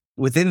colleagues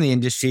within the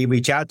industry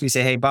reach out to me,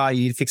 say, hey, Bart,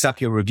 you fix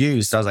up your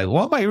reviews. So I was like,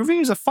 well, my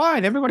reviews are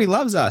fine. Everybody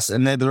loves us.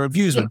 And the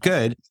reviews were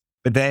good,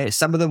 but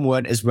some of them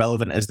weren't as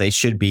relevant as they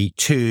should be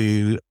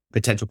to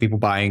potential people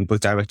buying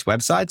Book Direct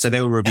websites. So they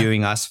were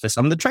reviewing us for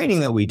some of the training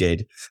that we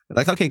did.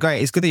 Like, okay,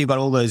 great. It's good that you've got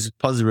all those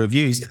positive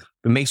reviews,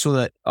 but make sure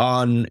that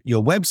on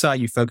your website,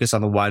 you focus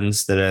on the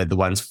ones that are the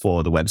ones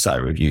for the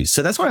website reviews.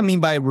 So that's what I mean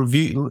by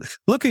review.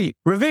 Review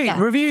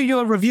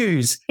your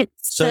reviews.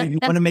 So you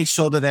want to make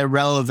sure that they're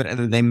relevant and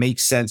that they make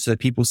sense so that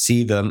people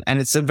see them. And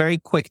it's a very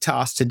quick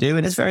task to do.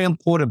 And it's very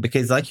important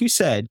because like you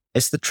said,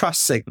 it's the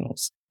trust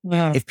signals.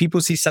 Yeah. If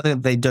people see something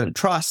that they don't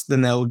trust,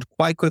 then they'll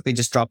quite quickly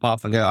just drop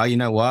off and go, oh, you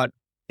know what?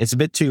 It's a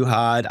bit too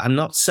hard. I'm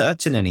not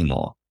certain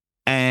anymore.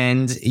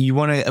 And you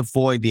want to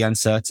avoid the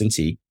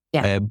uncertainty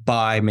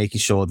by making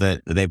sure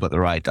that they've got the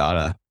right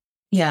data.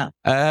 Yeah.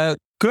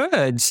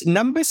 Good.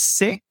 Number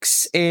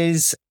 6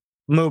 is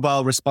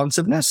mobile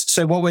responsiveness.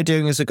 So what we're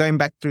doing is we're going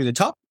back through the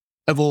top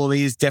of all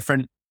these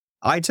different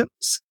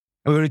items.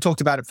 And we already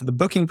talked about it for the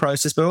booking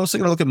process, but we're also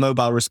going to look at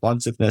mobile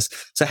responsiveness.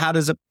 So how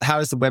does the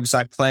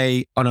website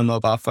play on a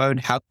mobile phone?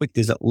 How quick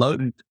does it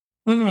load?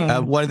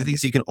 One of the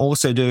things you can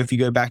also do if you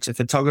go back to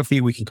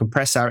photography, we can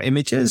compress our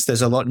images.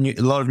 There's a lot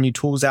of new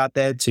tools out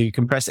there to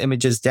compress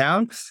images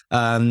down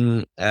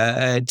to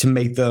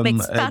make them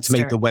to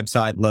make the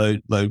website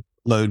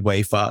load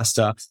way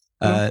faster.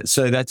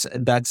 So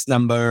that's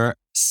number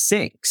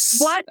 6.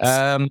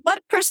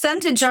 What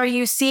percentage are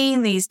you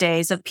seeing these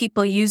days of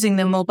people using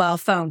the mobile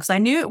phone? Because I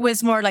knew it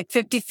was more like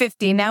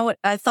 50-50. Now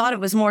I thought it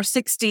was more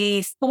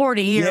 60-40.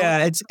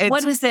 Yeah,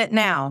 what is it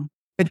now?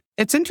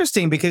 It's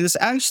interesting because it's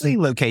actually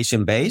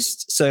location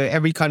based. So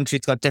every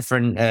country's got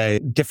different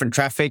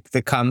traffic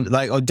that comes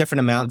or different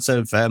amounts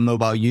of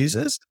mobile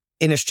users.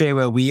 In Australia,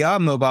 where we are,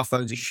 mobile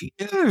phones are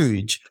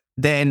huge.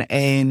 Then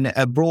in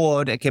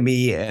abroad, it can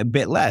be a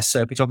bit less.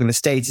 So if you're talking the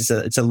States,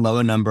 it's a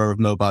lower number of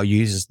mobile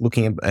users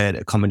looking at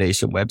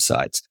accommodation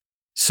websites.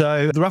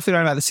 So roughly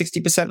around about the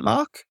 60%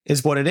 mark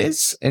is what it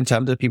is in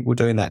terms of people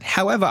doing that.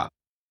 However,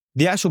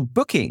 the actual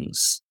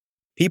bookings,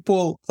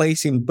 people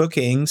placing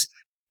bookings,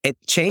 it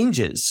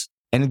changes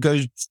and it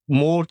goes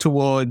more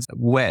towards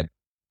web.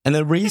 And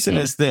the reason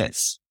is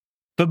this.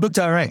 For Book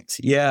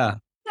Direct,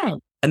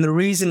 And the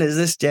reason is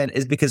this, Jen,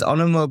 is because on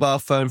a mobile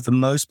phone, for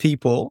most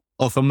people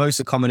or for most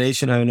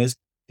accommodation owners,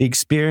 the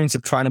experience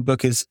of trying to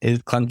book is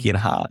clunky and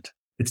hard.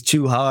 It's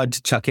too hard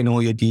to chuck in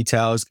all your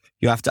details.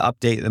 You have to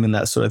update them and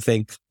that sort of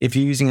thing. If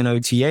you're using an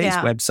OTA's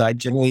website,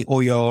 generally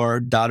all your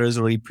data is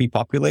already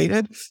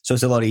pre-populated. So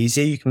it's a lot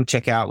easier. You can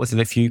check out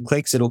within a few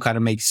clicks. It'll kind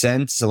of make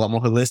sense. It's a lot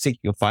more holistic.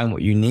 You'll find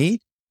what you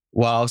need.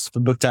 Whilst for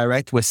Book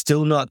Direct, we're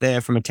still not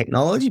there from a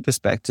technology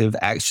perspective,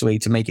 actually,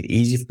 to make it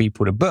easy for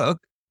people to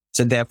book.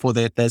 So therefore,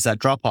 there's that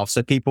drop off.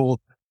 So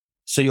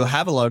you'll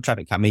have a lot of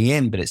traffic coming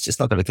in, but it's just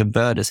not going to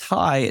convert as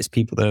high as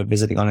people that are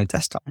visiting on a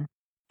desktop.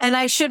 And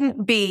I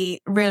shouldn't be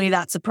really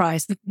that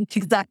surprised. It's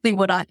exactly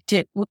what I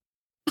did.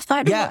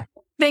 I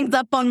put things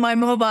up on my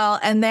mobile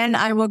and then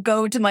I will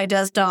go to my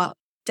desktop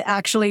to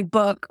actually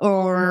book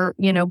or,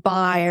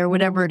 buy or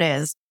whatever it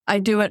is. I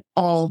do it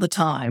all the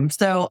time.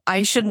 So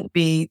I shouldn't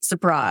be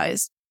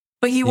surprised.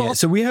 But you won't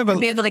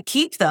be able to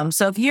keep them.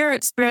 So if your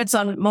experience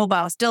on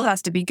mobile still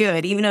has to be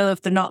good, even though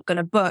if they're not going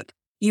to book,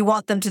 you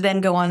want them to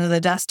then go onto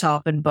the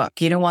desktop and book.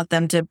 You don't want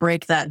them to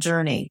break that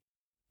journey.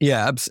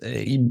 Yeah,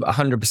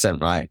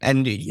 100% right.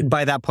 And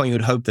by that point, you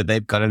would hope that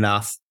they've got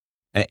enough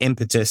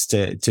impetus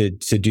to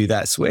do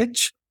that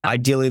switch.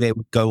 Ideally, they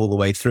would go all the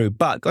way through.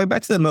 But going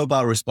back to the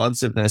mobile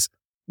responsiveness,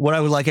 what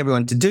I would like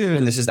everyone to do,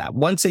 and this is that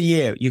once a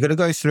year, you're going to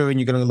go through and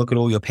you're going to look at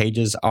all your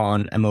pages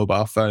on a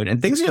mobile phone.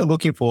 And things you're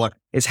looking for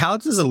is how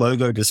does a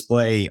logo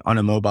display on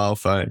a mobile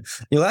phone?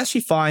 You'll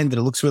actually find that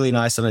it looks really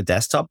nice on a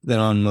desktop, then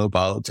on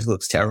mobile, it just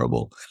looks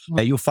terrible.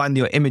 You'll find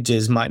your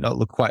images might not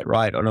look quite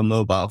right on a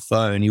mobile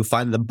phone. You'll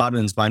find the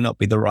buttons might not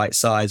be the right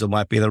size or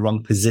might be the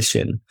wrong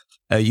position.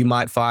 You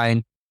might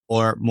find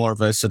more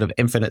of a sort of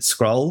infinite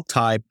scroll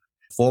type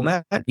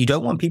format. You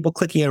don't want people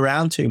clicking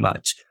around too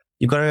much.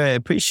 You've got to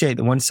appreciate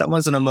that when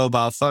someone's on a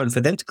mobile phone, for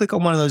them to click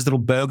on one of those little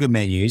burger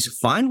menus,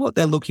 find what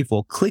they're looking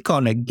for, click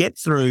on it, get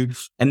through,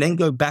 and then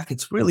go back.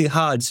 It's really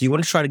hard. So you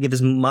want to try to give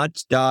as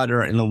much data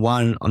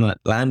on a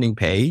landing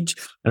page,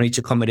 on each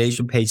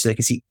accommodation page, so they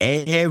can see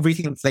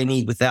everything that they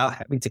need without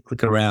having to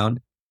click around.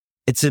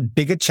 It's a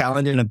bigger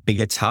challenge and a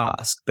bigger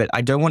task, but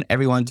I don't want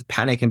everyone to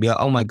panic and be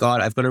like, oh my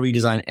God, I've got to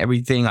redesign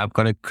everything. I've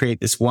got to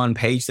create this one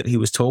page that he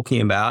was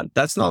talking about.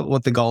 That's not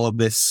what the goal of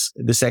this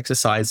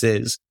exercise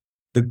is.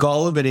 The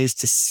goal of it is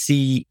to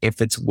see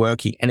if it's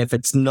working. And if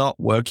it's not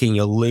working,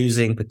 you're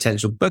losing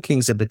potential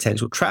bookings and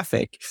potential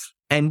traffic.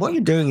 And what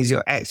you're doing is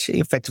you're actually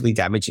effectively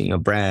damaging your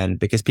brand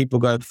because people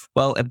go,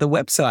 well, if the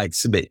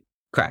website's a bit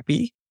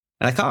crappy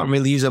and I can't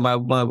really use it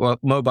on my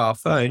mobile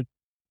phone,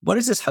 what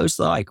is this host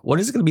like? What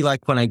is it going to be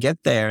like when I get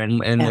there?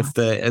 And if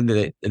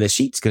the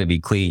sheet's going to be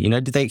clean,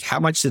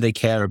 how much do they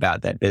care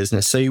about that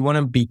business? So you want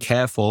to be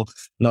careful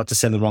not to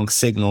send the wrong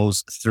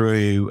signals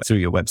through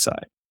your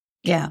website.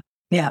 Yeah.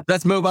 Yeah.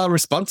 That's mobile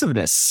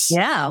responsiveness.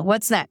 Yeah.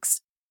 What's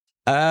next?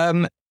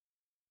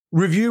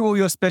 Review all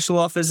your special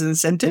offers and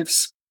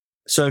incentives.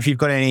 So if you've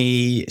got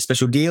any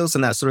special deals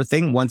and that sort of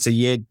thing, once a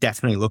year,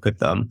 definitely look at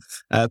them.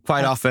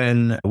 Quite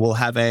often we'll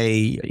have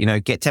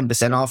get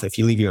 10% off if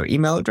you leave your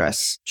email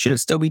address. Should it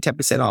still be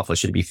 10% off or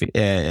should it be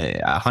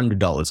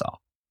 $100 off?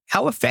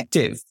 How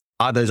effective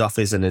are those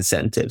offers and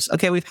incentives?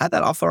 Okay, we've had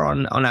that offer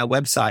on our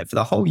website for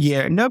the whole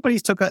year.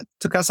 Nobody's took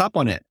us up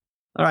on it.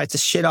 All right, it's a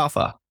shit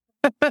offer.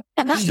 But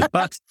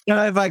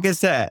like I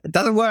said, it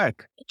doesn't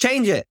work.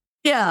 Change it.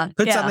 Yeah.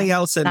 Put something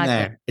else in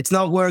there. It's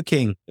not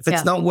working. If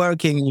it's not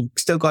working, you've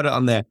still got it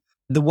on there.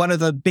 One of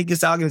the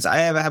biggest arguments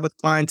I ever have with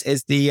clients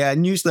is the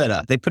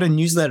newsletter. They put a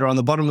newsletter on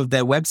the bottom of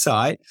their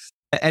website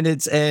and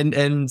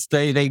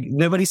they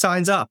nobody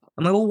signs up.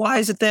 I'm like, well, why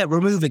is it there?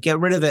 Remove it,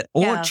 get rid of it,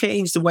 or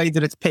change the way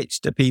that it's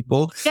pitched to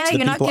people. Yeah, so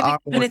you're not giving them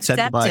an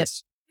incentive.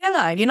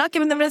 Yeah, you're not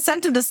giving them an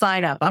incentive to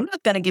sign up. I'm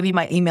not going to give you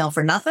my email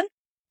for nothing.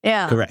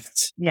 Yeah.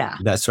 Correct. Yeah.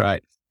 That's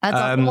right. That's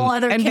a whole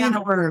other can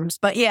of worms.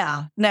 But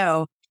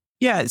no.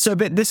 Yeah. So,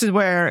 but this is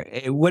where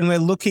when we're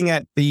looking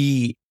at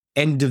the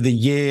end of the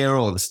year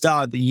or the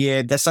start of the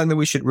year, that's something that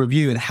we should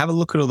review and have a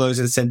look at all those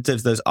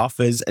incentives, those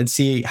offers, and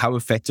see how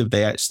effective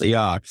they actually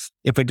are.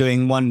 If we're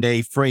doing 1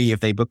 day free, if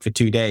they book for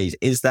 2 days,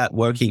 is that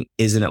working?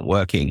 Isn't it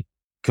working?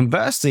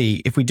 Conversely,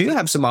 if we do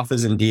have some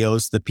offers and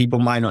deals that people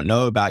might not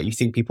know about, you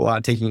think people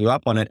aren't taking you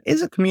up on it,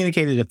 is it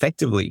communicated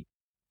effectively?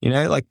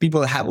 Like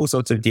people have all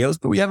sorts of deals,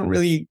 but we haven't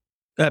really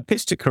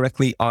pitched it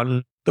correctly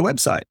on the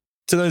website.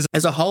 So those,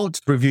 as a whole, to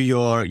review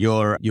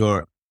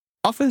your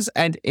offers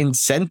and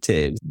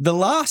incentives. The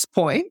last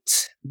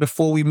point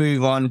before we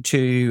move on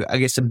to, I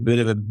guess, a bit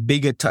of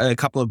a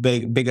couple of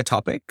bigger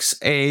topics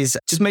is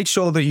just make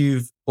sure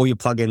that all your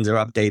plugins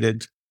are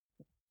updated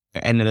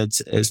and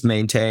that it's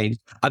maintained.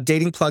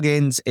 Updating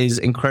plugins is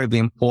incredibly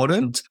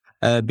important.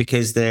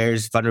 Because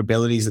there's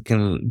vulnerabilities that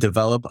can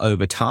develop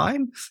over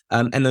time.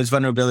 And those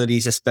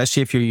vulnerabilities,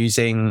 especially if you're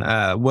using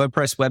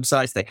WordPress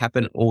websites, they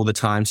happen all the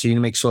time. So you need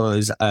to make sure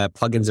those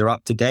plugins are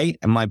up to date.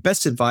 And my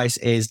best advice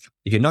is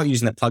if you're not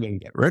using that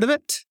plugin, get rid of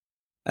it.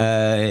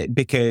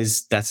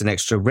 Because that's an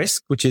extra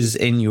risk, which is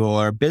in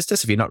your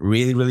business if you're not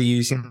really, really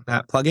using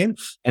that plugin.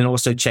 And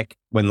also check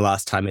when the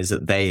last time is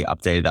that they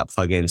updated that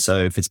plugin. So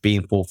if it's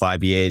been 4 or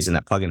 5 years and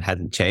that plugin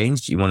hasn't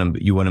changed, you want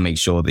to make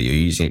sure that you're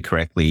using it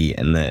correctly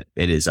and that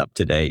it is up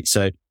to date.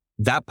 So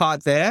that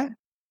part there,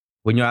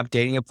 when you're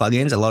updating your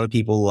plugins, a lot of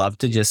people love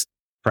to just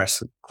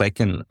click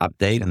and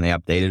update, and they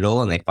update it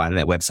all and they find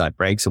their website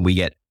breaks, and we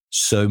get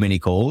so many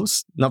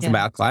calls, not from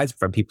our clients, but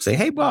from people say,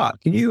 hey,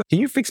 Bart, can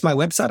you fix my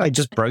website? I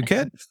just broke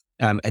it.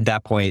 At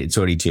that point, it's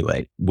already too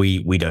late.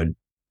 We don't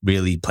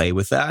really play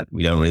with that.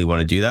 We don't really want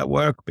to do that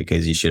work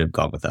because you should have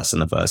gone with us in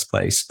the first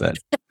place. But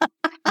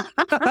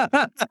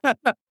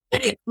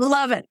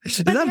love it. Is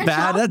that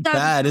bad? That's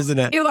bad, isn't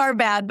it? You are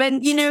bad.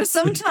 But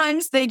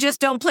sometimes they just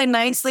don't play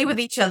nicely with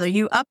each other.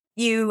 You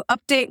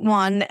update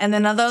one and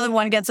then another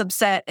one gets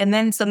upset and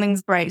then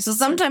something's breaks. So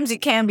sometimes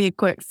it can be a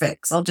quick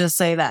fix. I'll just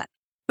say that.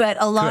 But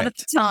a lot of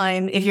the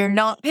time, if you're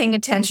not paying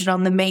attention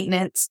on the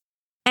maintenance,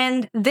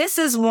 And this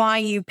is why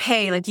you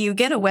pay, like you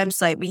get a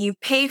website, but you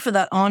pay for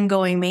that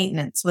ongoing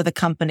maintenance with a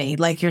company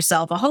like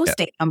yourself, a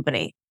hosting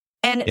company.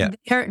 And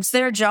it's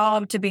their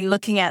job to be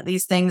looking at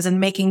these things and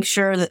making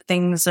sure that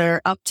things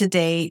are up to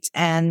date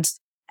and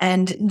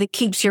that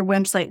keeps your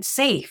website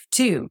safe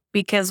too,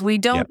 because we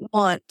don't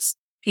want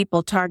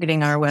people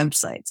targeting our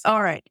websites.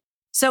 All right.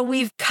 So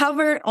we've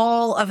covered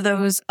all of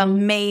those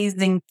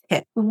amazing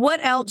tips.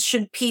 What else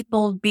should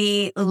people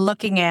be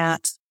looking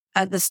at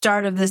the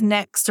start of this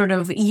next sort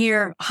of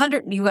year?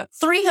 You got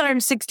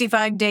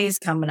 365 days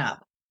coming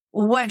up.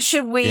 What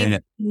should we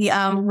be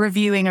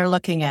reviewing or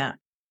looking at?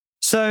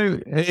 So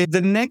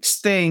the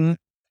next thing,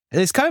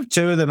 there's kind of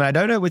two of them. I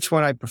don't know which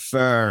one I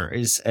prefer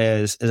as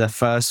a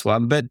first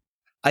one, but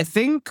I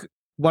think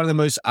one of the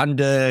most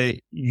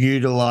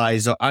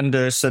underutilized or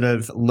under sort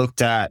of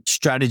looked at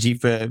strategy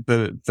for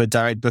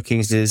direct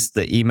bookings is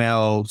the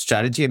email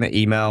strategy and the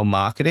email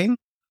marketing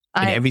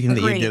and everything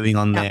that you're doing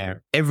on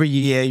there. Every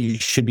year, you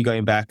should be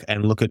going back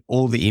and look at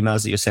all the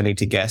emails that you're sending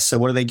to guests. So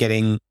what are they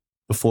getting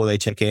before they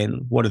check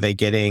in? What are they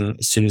getting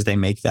as soon as they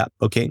make that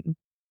booking?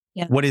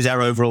 Yeah. What is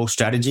our overall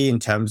strategy in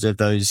terms of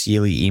those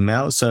yearly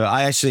emails? So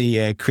I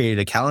actually created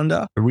a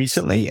calendar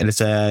recently, and it's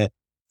a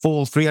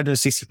full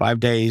 365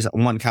 days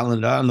on one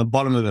calendar. On the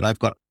bottom of it, I've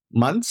got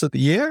months of the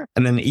year.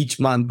 And then each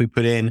month we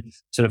put in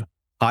sort of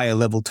higher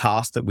level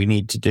tasks that we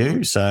need to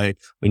do. So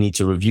we need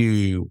to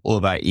review all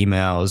of our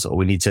emails, or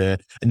we need to,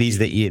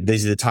 these are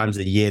the times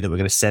of the year that we're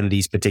going to send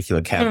these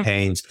particular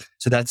campaigns.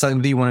 So that's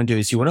something that you want to do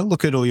is you want to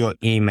look at all your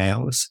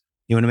emails.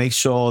 You want to make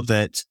sure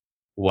that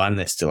one,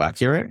 they're still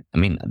accurate. I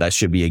mean, that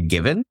should be a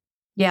given.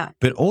 Yeah.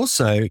 But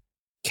also,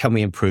 can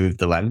we improve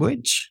the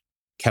language?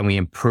 Can we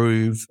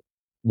improve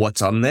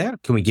what's on there?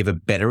 Can we give a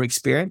better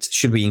experience?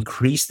 Should we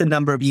increase the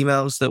number of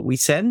emails that we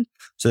send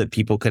so that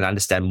people can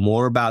understand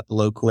more about the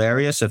local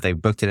area? So if they've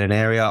booked in an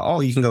area,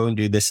 you can go and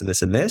do this and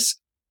this and this.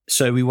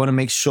 So we want to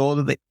make sure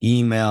that the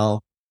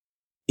email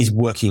is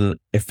working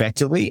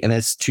effectively. And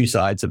there's two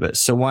sides of it.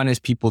 So one is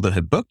people that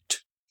have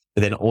booked,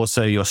 but then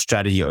also your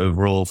strategy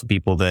overall for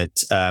people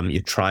that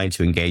you're trying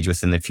to engage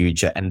with in the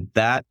future. And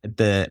that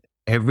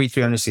every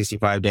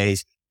 365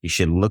 days, you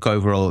should look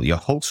overall your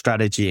whole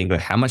strategy and go,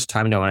 how much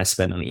time do I want to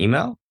spend on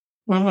email?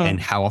 And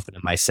how often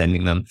am I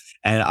sending them?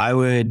 And I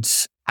would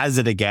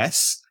hazard a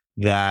guess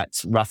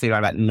that roughly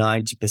around about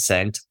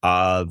 90%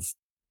 of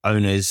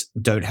owners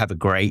don't have a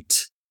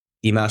great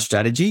email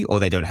strategy, or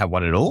they don't have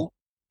one at all.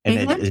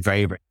 And it's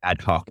very, very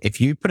ad hoc. If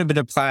you put a bit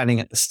of planning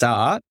at the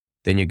start,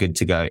 then you're good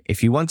to go.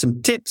 If you want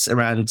some tips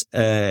around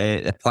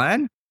a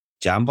plan,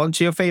 jump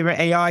onto your favorite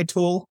AI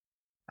tool.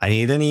 I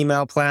need an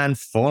email plan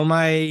for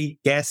my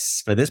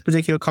guests for this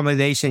particular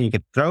accommodation. You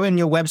can throw in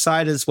your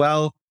website as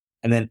well,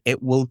 and then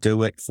it will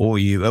do it for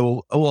you.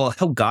 It will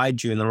help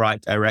guide you in the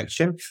right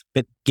direction,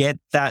 but get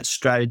that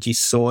strategy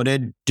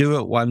sorted. Do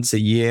it once a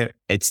year.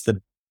 It's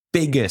the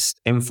biggest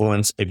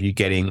influence of you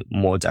getting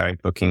more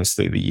direct bookings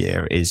through the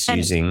year is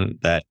using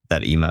that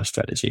email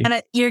strategy.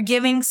 And you're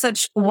giving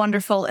such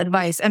wonderful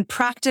advice and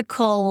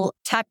practical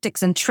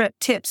tactics and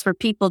tips for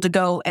people to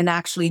go and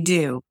actually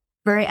do.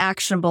 Very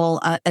actionable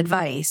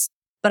advice.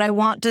 But I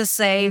want to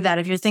say that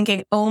if you're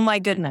thinking, oh my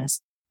goodness,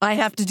 I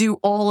have to do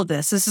all of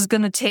this. This is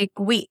going to take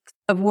weeks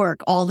of work,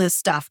 all this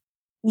stuff.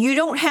 You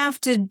don't have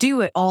to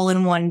do it all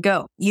in one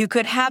go. You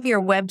could have your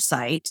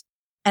website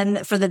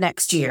and for the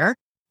next year,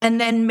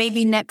 and then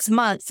maybe next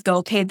month go,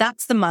 okay,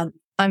 that's the month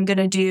I'm going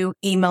to do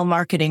email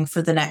marketing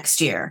for the next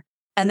year.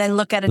 And then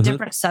look at a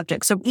different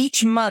subject. So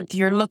each month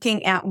you're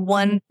looking at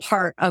one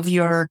part of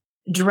your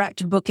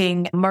direct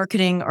booking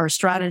marketing or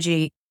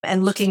strategy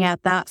and looking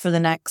at that for the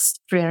next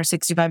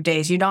 365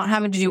 days. You're not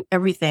having to do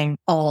everything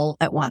all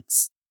at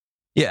once.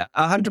 Yeah,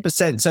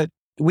 100%. So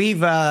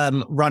we've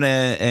run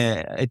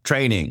a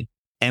training,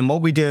 and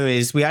what we do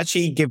is we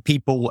actually give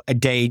people a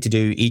day to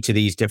do each of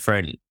these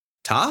different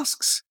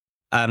tasks.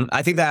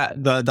 I think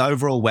that the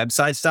overall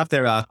website stuff,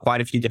 there are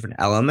quite a few different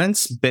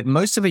elements, but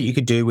most of it you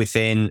could do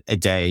within a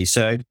day.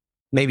 So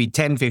maybe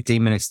 10,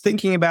 15 minutes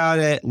thinking about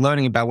it,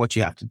 learning about what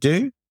you have to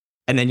do.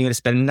 And then you're going to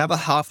spend another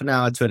half an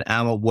hour to an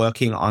hour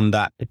working on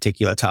that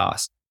particular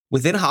task.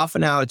 Within half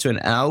an hour to an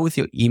hour with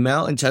your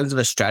email, in terms of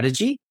a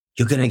strategy,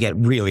 you're going to get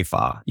really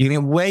far. You're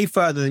going to get way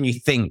further than you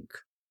think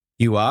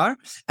you are.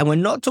 And we're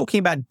not talking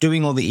about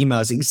doing all the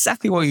emails,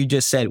 exactly what you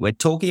just said. We're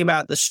talking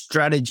about the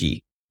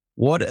strategy.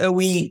 What are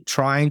we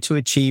trying to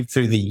achieve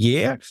through the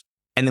year?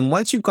 And then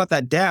once you've got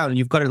that down,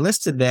 you've got it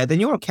listed there, then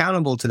you're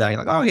accountable to that.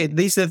 You're like, okay,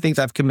 these are the things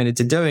I've committed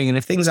to doing. And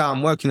if things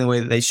aren't working the way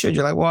that they should,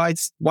 you're like, well,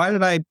 why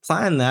did I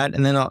plan that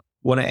and then not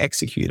want to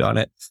execute on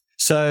it?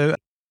 So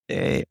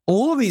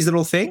all of these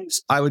little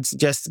things, I would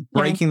suggest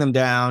breaking them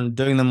down,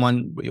 doing them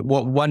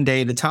one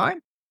day at a time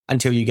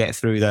until you get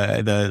through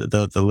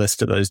the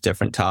list of those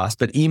different tasks.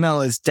 But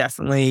email is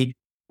definitely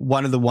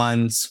one of the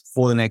ones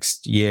for the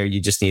next year you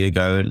just need to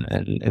go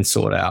and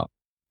sort out.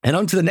 And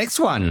on to the next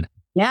one.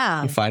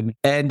 Yeah.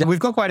 And we've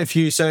got quite a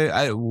few. So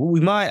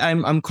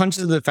I'm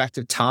conscious of the fact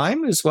of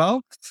time as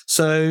well.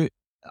 So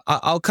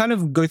I'll kind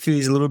of go through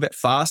these a little bit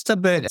faster,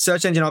 but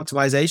search engine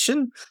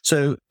optimization.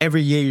 So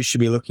every year you should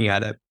be looking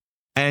at it.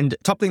 And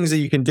top things that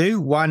you can do,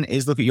 one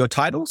is look at your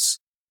titles.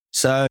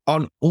 So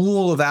on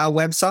all of our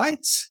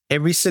websites,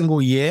 every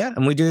single year,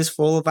 and we do this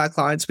for all of our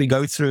clients, we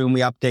go through and we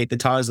update the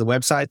titles of the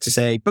website to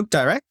say book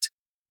direct,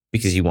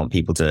 because you want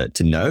people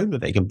to know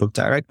that they can book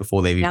direct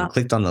before they've even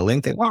clicked on the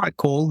link. They, all right,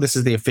 cool. This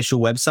is the official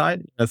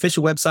website,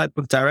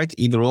 book direct,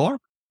 either or.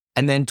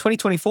 And then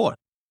 2024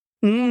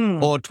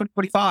 or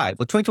 2025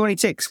 or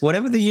 2026,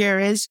 whatever the year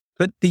is,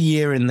 put the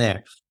year in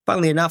there.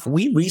 Funnily enough,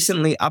 we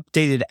recently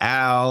updated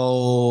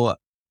our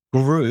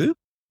group,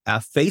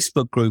 our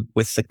Facebook group,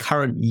 with the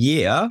current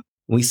year.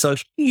 We saw a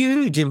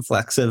huge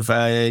influx of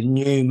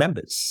new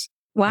members.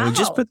 Wow. And we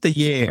just put the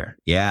year.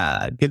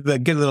 Yeah. Good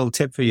little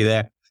tip for you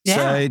there. Yeah.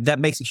 So that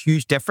makes a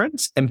huge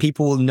difference, and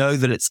people will know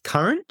that it's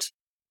current.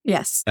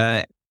 Yes.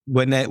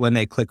 When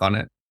they click on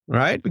it,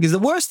 right? Because the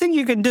worst thing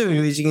you can do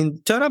is you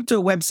can turn up to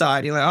a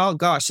website. You're like, oh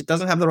gosh, it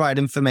doesn't have the right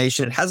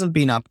information. It hasn't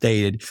been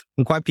updated.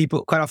 And quite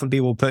often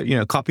people put,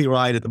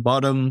 copyright at the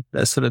bottom,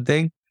 that sort of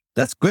thing.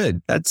 That's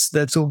good.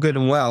 That's all good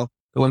and well.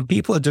 But when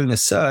people are doing a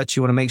search,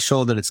 you want to make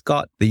sure that it's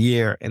got the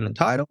year in the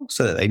title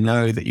so that they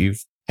know that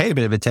you've paid a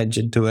bit of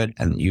attention to it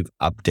and you've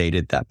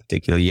updated that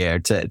particular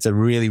year. It's a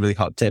really, really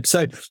hot tip.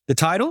 So the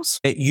titles,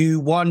 you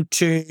want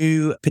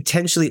to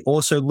potentially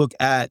also look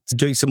at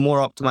doing some more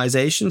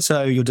optimization.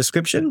 So your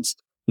descriptions.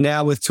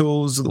 Now with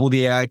tools, all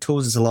the AI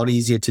tools, it's a lot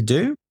easier to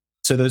do.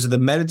 So those are the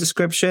meta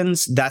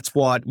descriptions. That's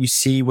what you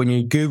see when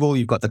you Google.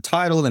 You've got the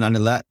title, and under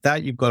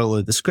that you've got all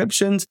the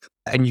descriptions,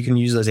 and you can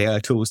use those AI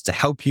tools to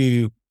help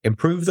you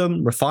improve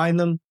them, refine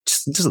them.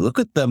 Just look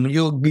at them.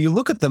 You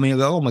look at them and you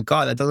go, oh my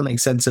God, that doesn't make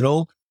sense at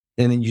all.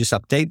 And then you just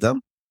update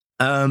them.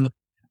 And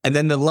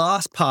then the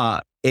last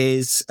part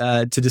is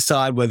to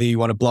decide whether you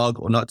want to blog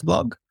or not to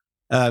blog.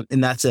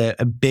 And that's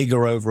a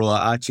bigger overall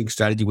arching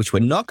strategy, which we're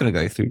not going to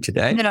go through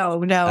today. No,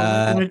 we're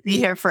going to be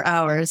here for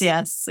hours.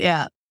 Yes.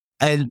 Yeah.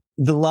 And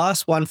the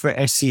last one for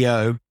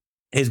SEO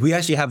is we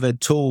actually have a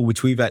tool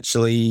which we've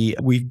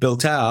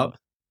built out,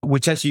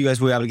 which actually you guys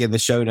will be able to get in the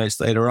show notes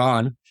later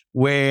on,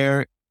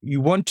 where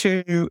you want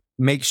to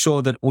make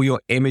sure that all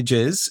your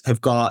images have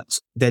got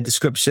their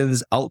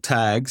descriptions, alt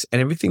tags,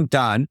 and everything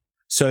done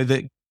so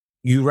that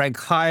you rank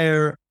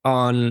higher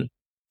on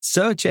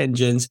search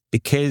engines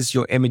because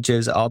your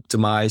images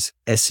optimize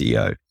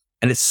SEO.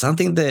 And it's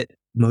something that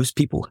most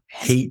people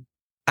hate,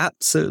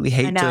 absolutely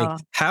hate doing.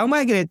 How am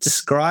I going to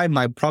describe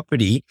my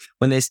property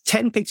when there's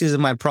 10 pictures of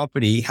my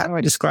property? How do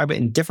I describe it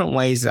in different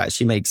ways that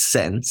actually make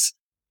sense?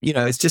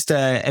 It's just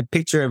a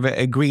picture of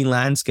a green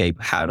landscape.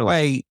 How do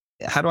I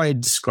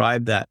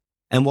describe that?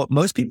 And what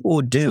most people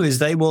will do is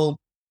they will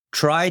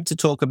try to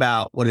talk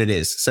about what it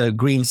is. So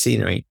green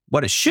scenery.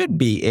 What it should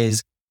be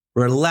is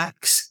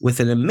relax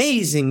with an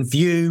amazing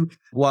view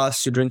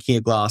whilst you're drinking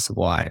a glass of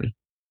wine.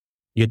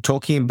 You're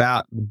talking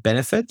about the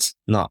benefits,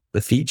 not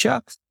the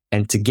feature.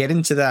 And to get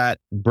into that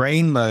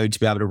brain mode to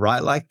be able to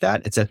write like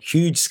that, it's a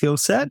huge skill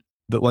set.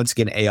 But once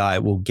again, AI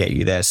will get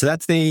you there. So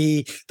those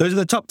are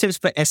the top tips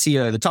for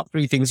SEO, the top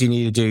 3 things you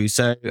need to do.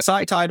 So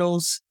site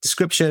titles,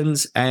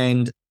 descriptions,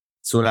 and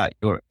sort out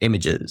your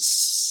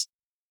images.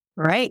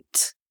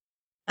 Right.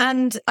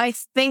 And I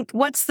think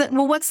what's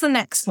the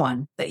next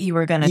one that you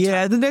were going to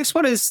the next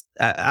one is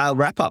our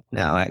wrap up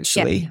now,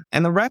 actually. Yeah.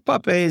 And the wrap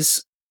up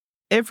is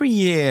every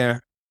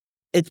year,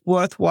 it's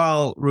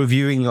worthwhile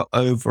reviewing your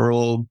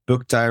overall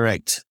book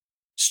direct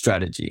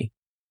strategy.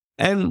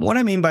 And what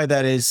I mean by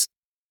that is,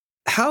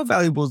 how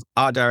valuable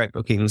are direct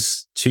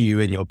bookings to you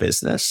in your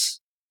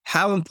business?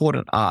 How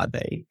important are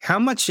they? How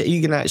much are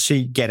you going to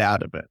actually get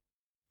out of it?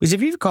 Because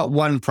if you've got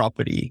one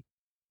property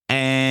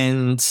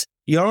and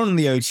you're on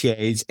the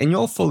OTAs and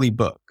you're fully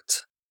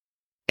booked,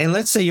 and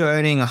let's say you're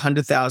earning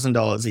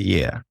 $100,000 a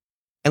year,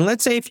 and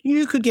let's say if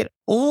you could get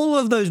all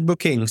of those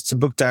bookings to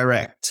book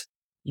direct,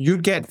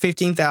 you'd get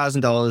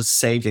 $15,000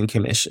 saved in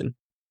commission,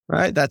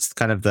 right? That's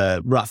kind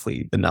of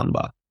roughly the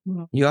number.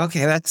 Mm-hmm. You're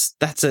okay. That's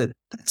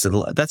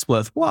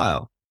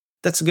worthwhile.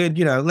 That's a good,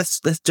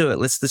 let's do it.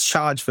 Let's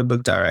charge for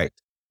book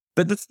direct.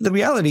 But the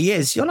reality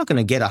is you're not going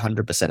to get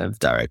 100% of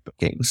direct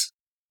bookings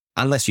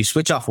unless you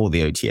switch off all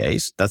the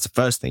OTAs. That's the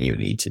first thing you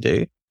need to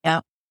do.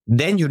 Yeah.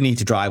 Then you need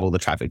to drive all the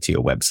traffic to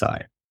your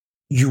website.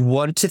 You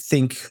want to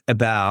think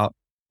about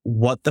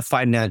what the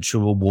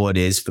financial reward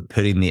is for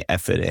putting the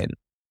effort in.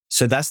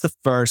 So that's the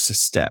first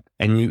step.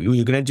 And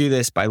you're going to do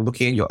this by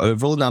looking at your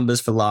overall numbers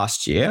for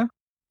last year.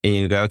 And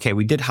you go, okay,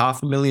 we did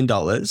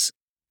 $500,000.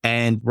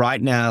 And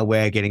right now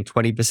we're getting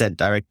 20%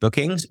 direct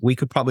bookings. We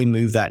could probably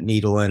move that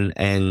needle and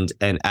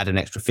add an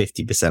extra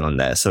 50% on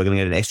there. So we're going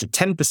to get an extra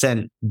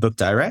 10% book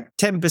direct.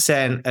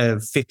 10%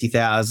 of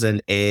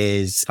 50,000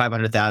 is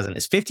 500,000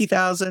 is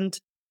 50,000.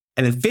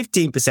 And then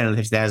 15% of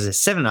 50,000 is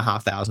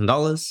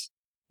 $7,500.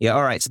 Yeah.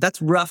 All right. So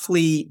that's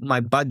roughly my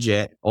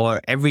budget,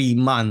 or every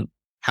month,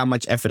 how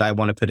much effort I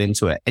want to put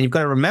into it. And you've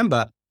got to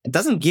remember, it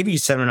doesn't give you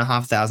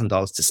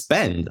 $7,500 to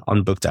spend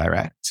on book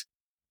direct.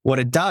 What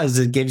it does,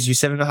 it gives you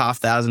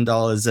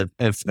 $7,500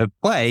 of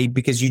play,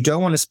 because you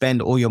don't want to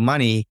spend all your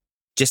money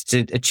just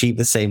to achieve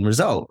the same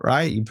result,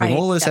 right? You put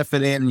all this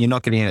effort in, you're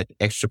not getting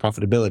extra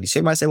profitability. So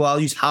you might say, well, I'll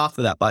use half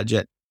of that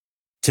budget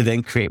to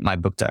then create my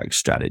book direct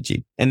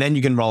strategy. And then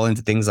you can roll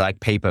into things like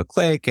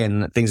pay-per-click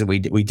and things that we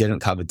didn't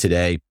cover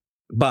today.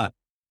 But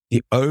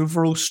the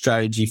overall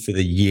strategy for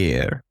the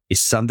year is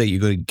something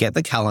you're going to get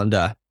the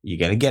calendar, you're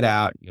going to get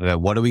out,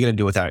 what are we going to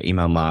do with our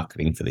email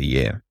marketing for the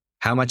year?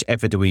 How much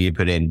effort do we need to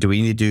put in? Do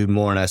we need to do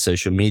more on our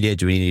social media?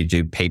 Do we need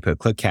to do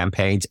pay-per-click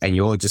campaigns? And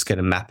you're just going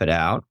to map it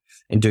out.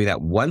 And doing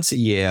that once a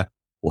year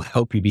will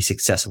help you be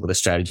successful with a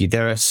strategy.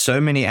 There are so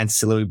many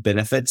ancillary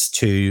benefits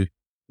to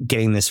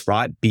getting this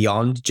right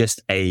beyond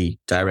just a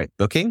direct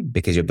booking,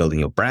 because you're building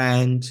your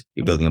brand,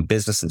 you're building a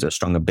business into a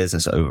stronger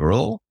business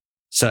overall.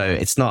 So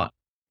it's not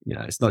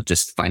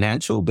just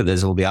financial, but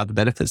there's all the other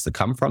benefits that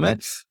come from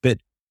it. But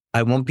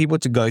I want people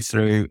to go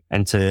through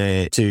and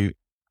to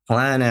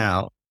plan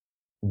out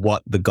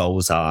what the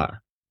goals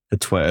are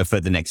for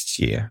the next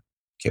year.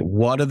 Okay,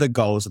 what are the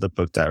goals of the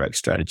book direct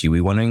strategy?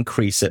 We want to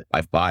increase it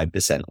by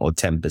 5% or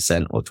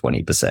 10% or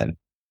 20%.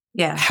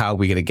 Yeah. How are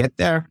we going to get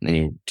there? And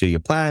you do your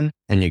plan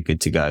and you're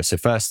good to go. So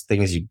first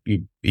thing is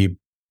you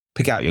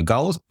pick out your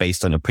goals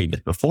based on your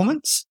previous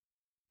performance.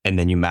 And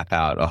then you map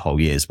out a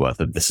whole year's worth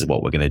of this is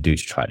what we're going to do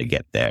to try to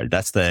get there.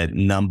 That's the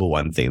number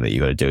one thing that you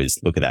got to do is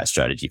look at that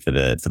strategy for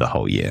the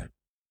whole year.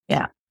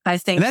 Yeah. I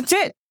think and that's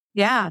it.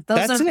 Yeah.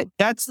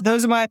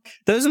 Those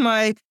are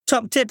my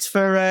top tips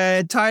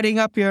for tidying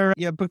up your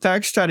book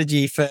direct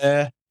strategy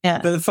for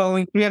the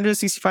following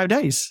 365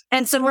 days.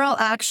 And some real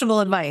actionable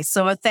advice.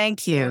 So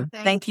thank you.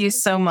 Thank you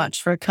so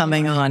much for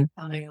coming on.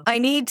 I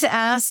need to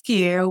ask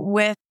you,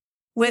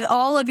 with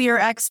all of your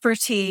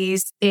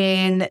expertise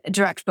in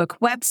direct book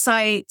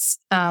websites,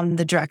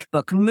 the direct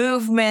book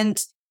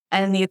movement,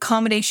 and the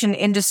accommodation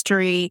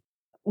industry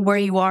where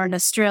you are in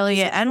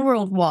Australia and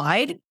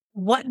worldwide,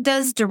 what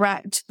does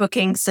direct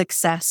booking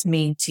success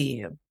mean to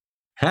you?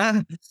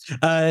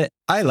 I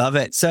love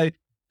it. So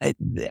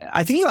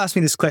I think you asked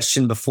me this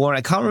question before.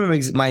 I can't remember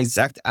my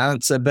exact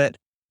answer, but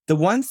the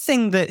one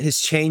thing that has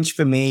changed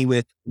for me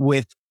with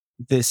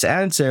this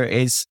answer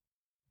is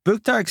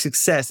book direct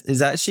success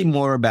is actually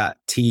more about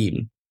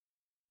team,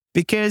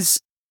 because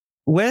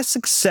we're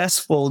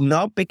successful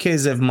not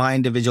because of my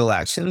individual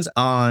actions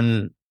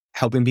on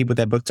helping people with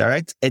their book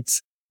direct.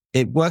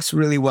 It works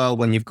really well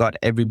when you've got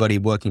everybody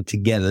working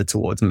together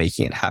towards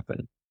making it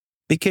happen.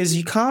 Because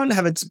you can't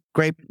have a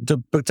great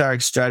book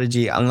direct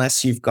strategy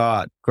unless you've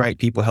got great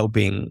people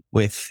helping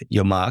with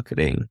your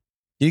marketing.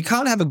 You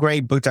can't have a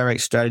great book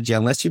direct strategy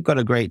unless you've got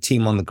a great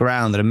team on the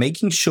ground that are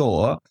making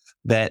sure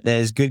that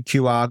there's good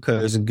QR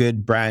codes and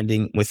good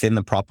branding within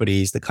the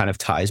properties that kind of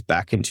ties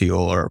back into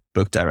your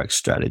book direct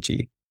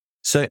strategy.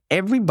 So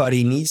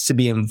everybody needs to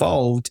be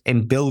involved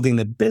in building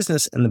the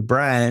business and the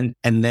brand,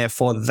 and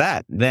therefore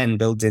that then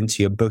builds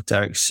into your book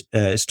direct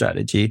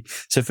strategy.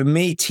 So for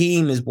me,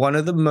 team is one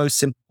of the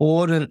most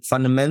important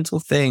fundamental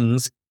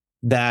things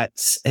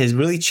that has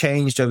really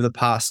changed over the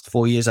past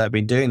 4 years I've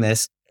been doing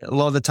this. A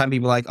lot of the time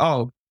people are like,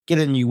 oh, get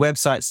a new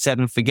website, set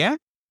and forget.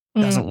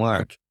 Doesn't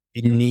work.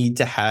 You need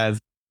to have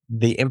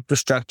the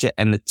infrastructure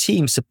and the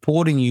team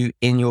supporting you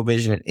in your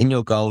vision and in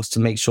your goals to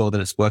make sure that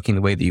it's working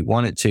the way that you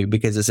want it to,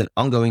 because it's an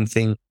ongoing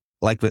thing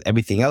like with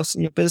everything else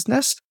in your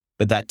business.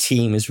 But that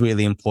team is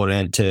really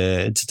important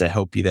to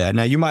help you there.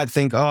 Now, you might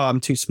think, oh, I'm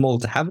too small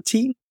to have a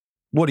team.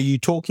 What are you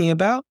talking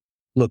about?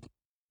 Look,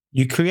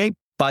 you create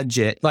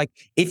budget. Like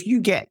if you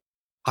get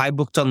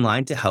iBooked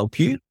Online to help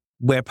you,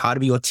 we're part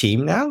of your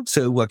team now.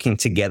 So we're working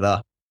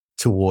together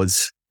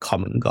towards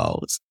common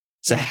goals.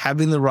 So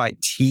having the right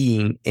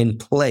team in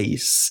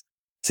place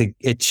to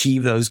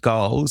achieve those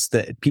goals,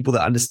 that people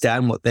that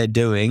understand what they're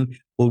doing,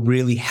 will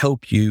really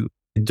help you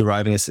in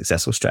deriving a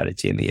successful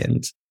strategy in the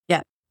end.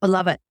 Yeah, I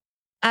love it.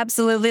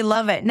 Absolutely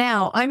love it.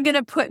 Now, I'm going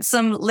to put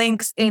some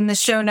links in the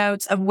show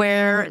notes of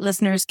where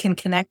listeners can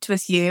connect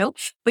with you,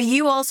 but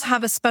you also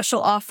have a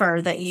special offer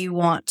that you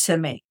want to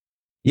make.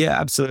 Yeah,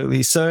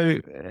 absolutely. So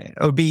it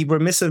would be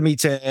remiss of me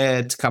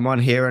to come on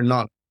here and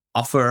not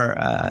offer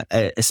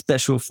a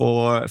special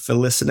for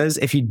listeners.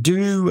 If you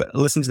do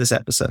listen to this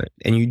episode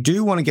and you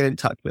do want to get in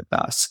touch with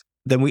us,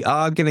 then we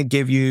are going to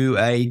give you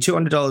a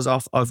 $200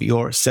 off of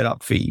your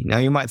setup fee. Now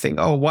you might think,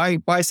 oh, why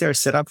is there a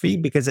setup fee?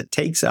 Because it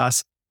takes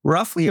us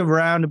roughly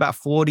around about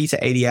 40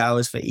 to 80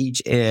 hours for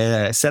each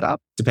setup,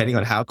 depending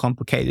on how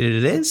complicated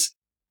it is.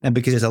 And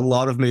because there's a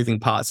lot of moving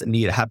parts that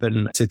need to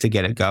happen to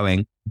get it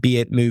going, be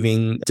it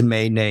moving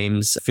domain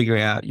names,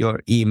 figuring out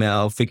your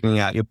email, figuring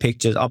out your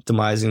pictures,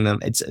 optimizing them.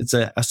 It's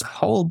a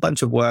whole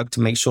bunch of work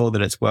to make sure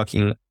that it's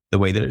working the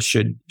way that it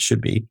should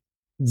be.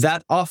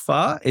 That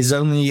offer is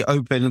only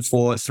open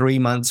for 3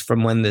 months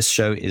from when this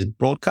show is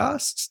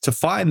broadcast. To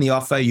find the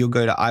offer, you'll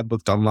go to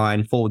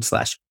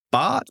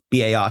iBookedOnline/Bart,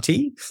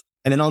 B-A-R-T.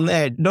 And then on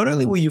there, not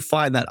only will you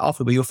find that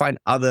offer, but you'll find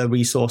other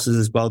resources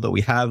as well that we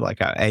have, like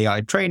our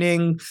AI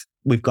training.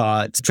 We've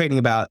got training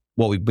about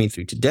what we've been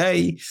through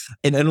today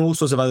and all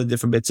sorts of other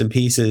different bits and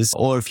pieces,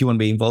 or if you want to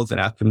be involved in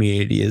our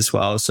community as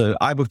well. So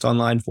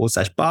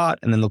iBookedOnline/Bart,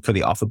 and then look for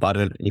the offer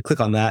button and you click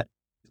on that.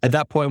 At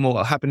that point, what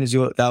will happen is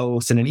they'll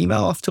send an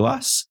email off to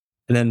us,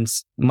 and then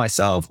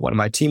myself, one of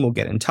my team will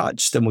get in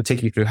touch. Then we'll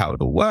take you through how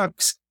it all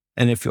works.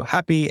 And if you're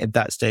happy at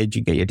that stage,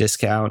 you get your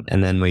discount,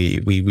 and then we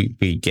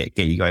get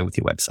you going with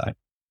your website.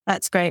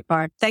 That's great,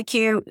 Bart. Thank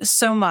you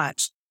so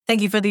much.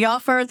 Thank you for the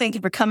offer. Thank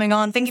you for coming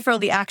on. Thank you for all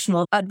the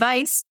actionable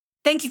advice.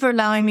 Thank you for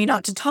allowing me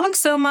not to talk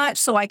so much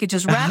so I could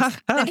just rest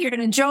here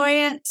and enjoy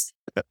it.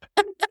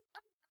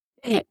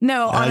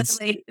 No,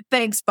 honestly,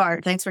 thanks,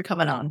 Bart. Thanks for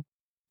coming on.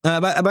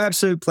 My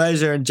absolute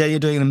pleasure. And Jen, you're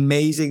doing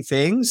amazing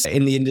things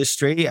in the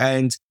industry.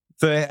 And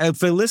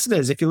for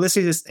listeners, if you're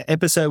listening to this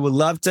episode, we'd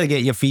love to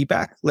get your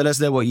feedback. Let us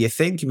know what you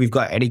think. If you've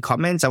got any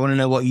comments, I want to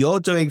know what you're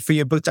doing for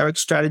your book direct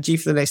strategy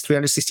for the next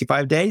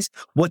 365 days.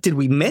 What did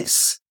we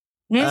miss?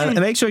 And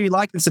make sure you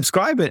like and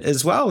subscribe it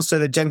as well so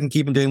that Jen can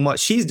keep on doing what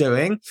she's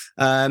doing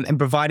and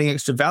providing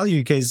extra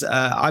value, because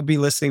I've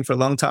been listening for a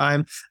long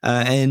time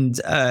and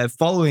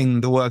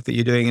following the work that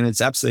you're doing, and it's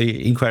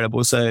absolutely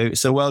incredible. So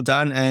well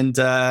done. And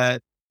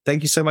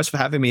thank you so much for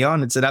having me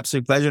on. It's an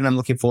absolute pleasure, and I'm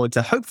looking forward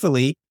to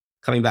hopefully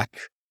coming back.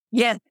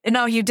 Yeah,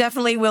 no, you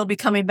definitely will be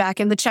coming back.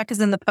 And the check is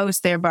in the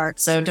post there, Bart.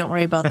 So don't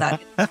worry about that.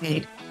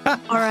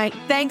 All right.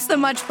 Thanks so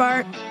much,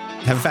 Bart.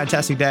 Have a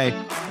fantastic day.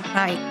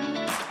 Bye.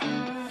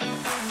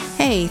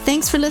 Hey,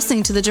 thanks for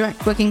listening to the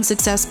Direct Booking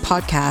Success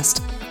Podcast.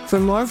 For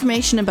more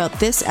information about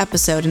this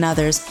episode and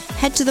others,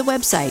 head to the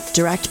website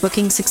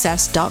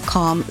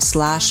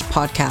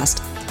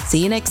directbookingsuccess.com/podcast. See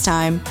you next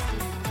time.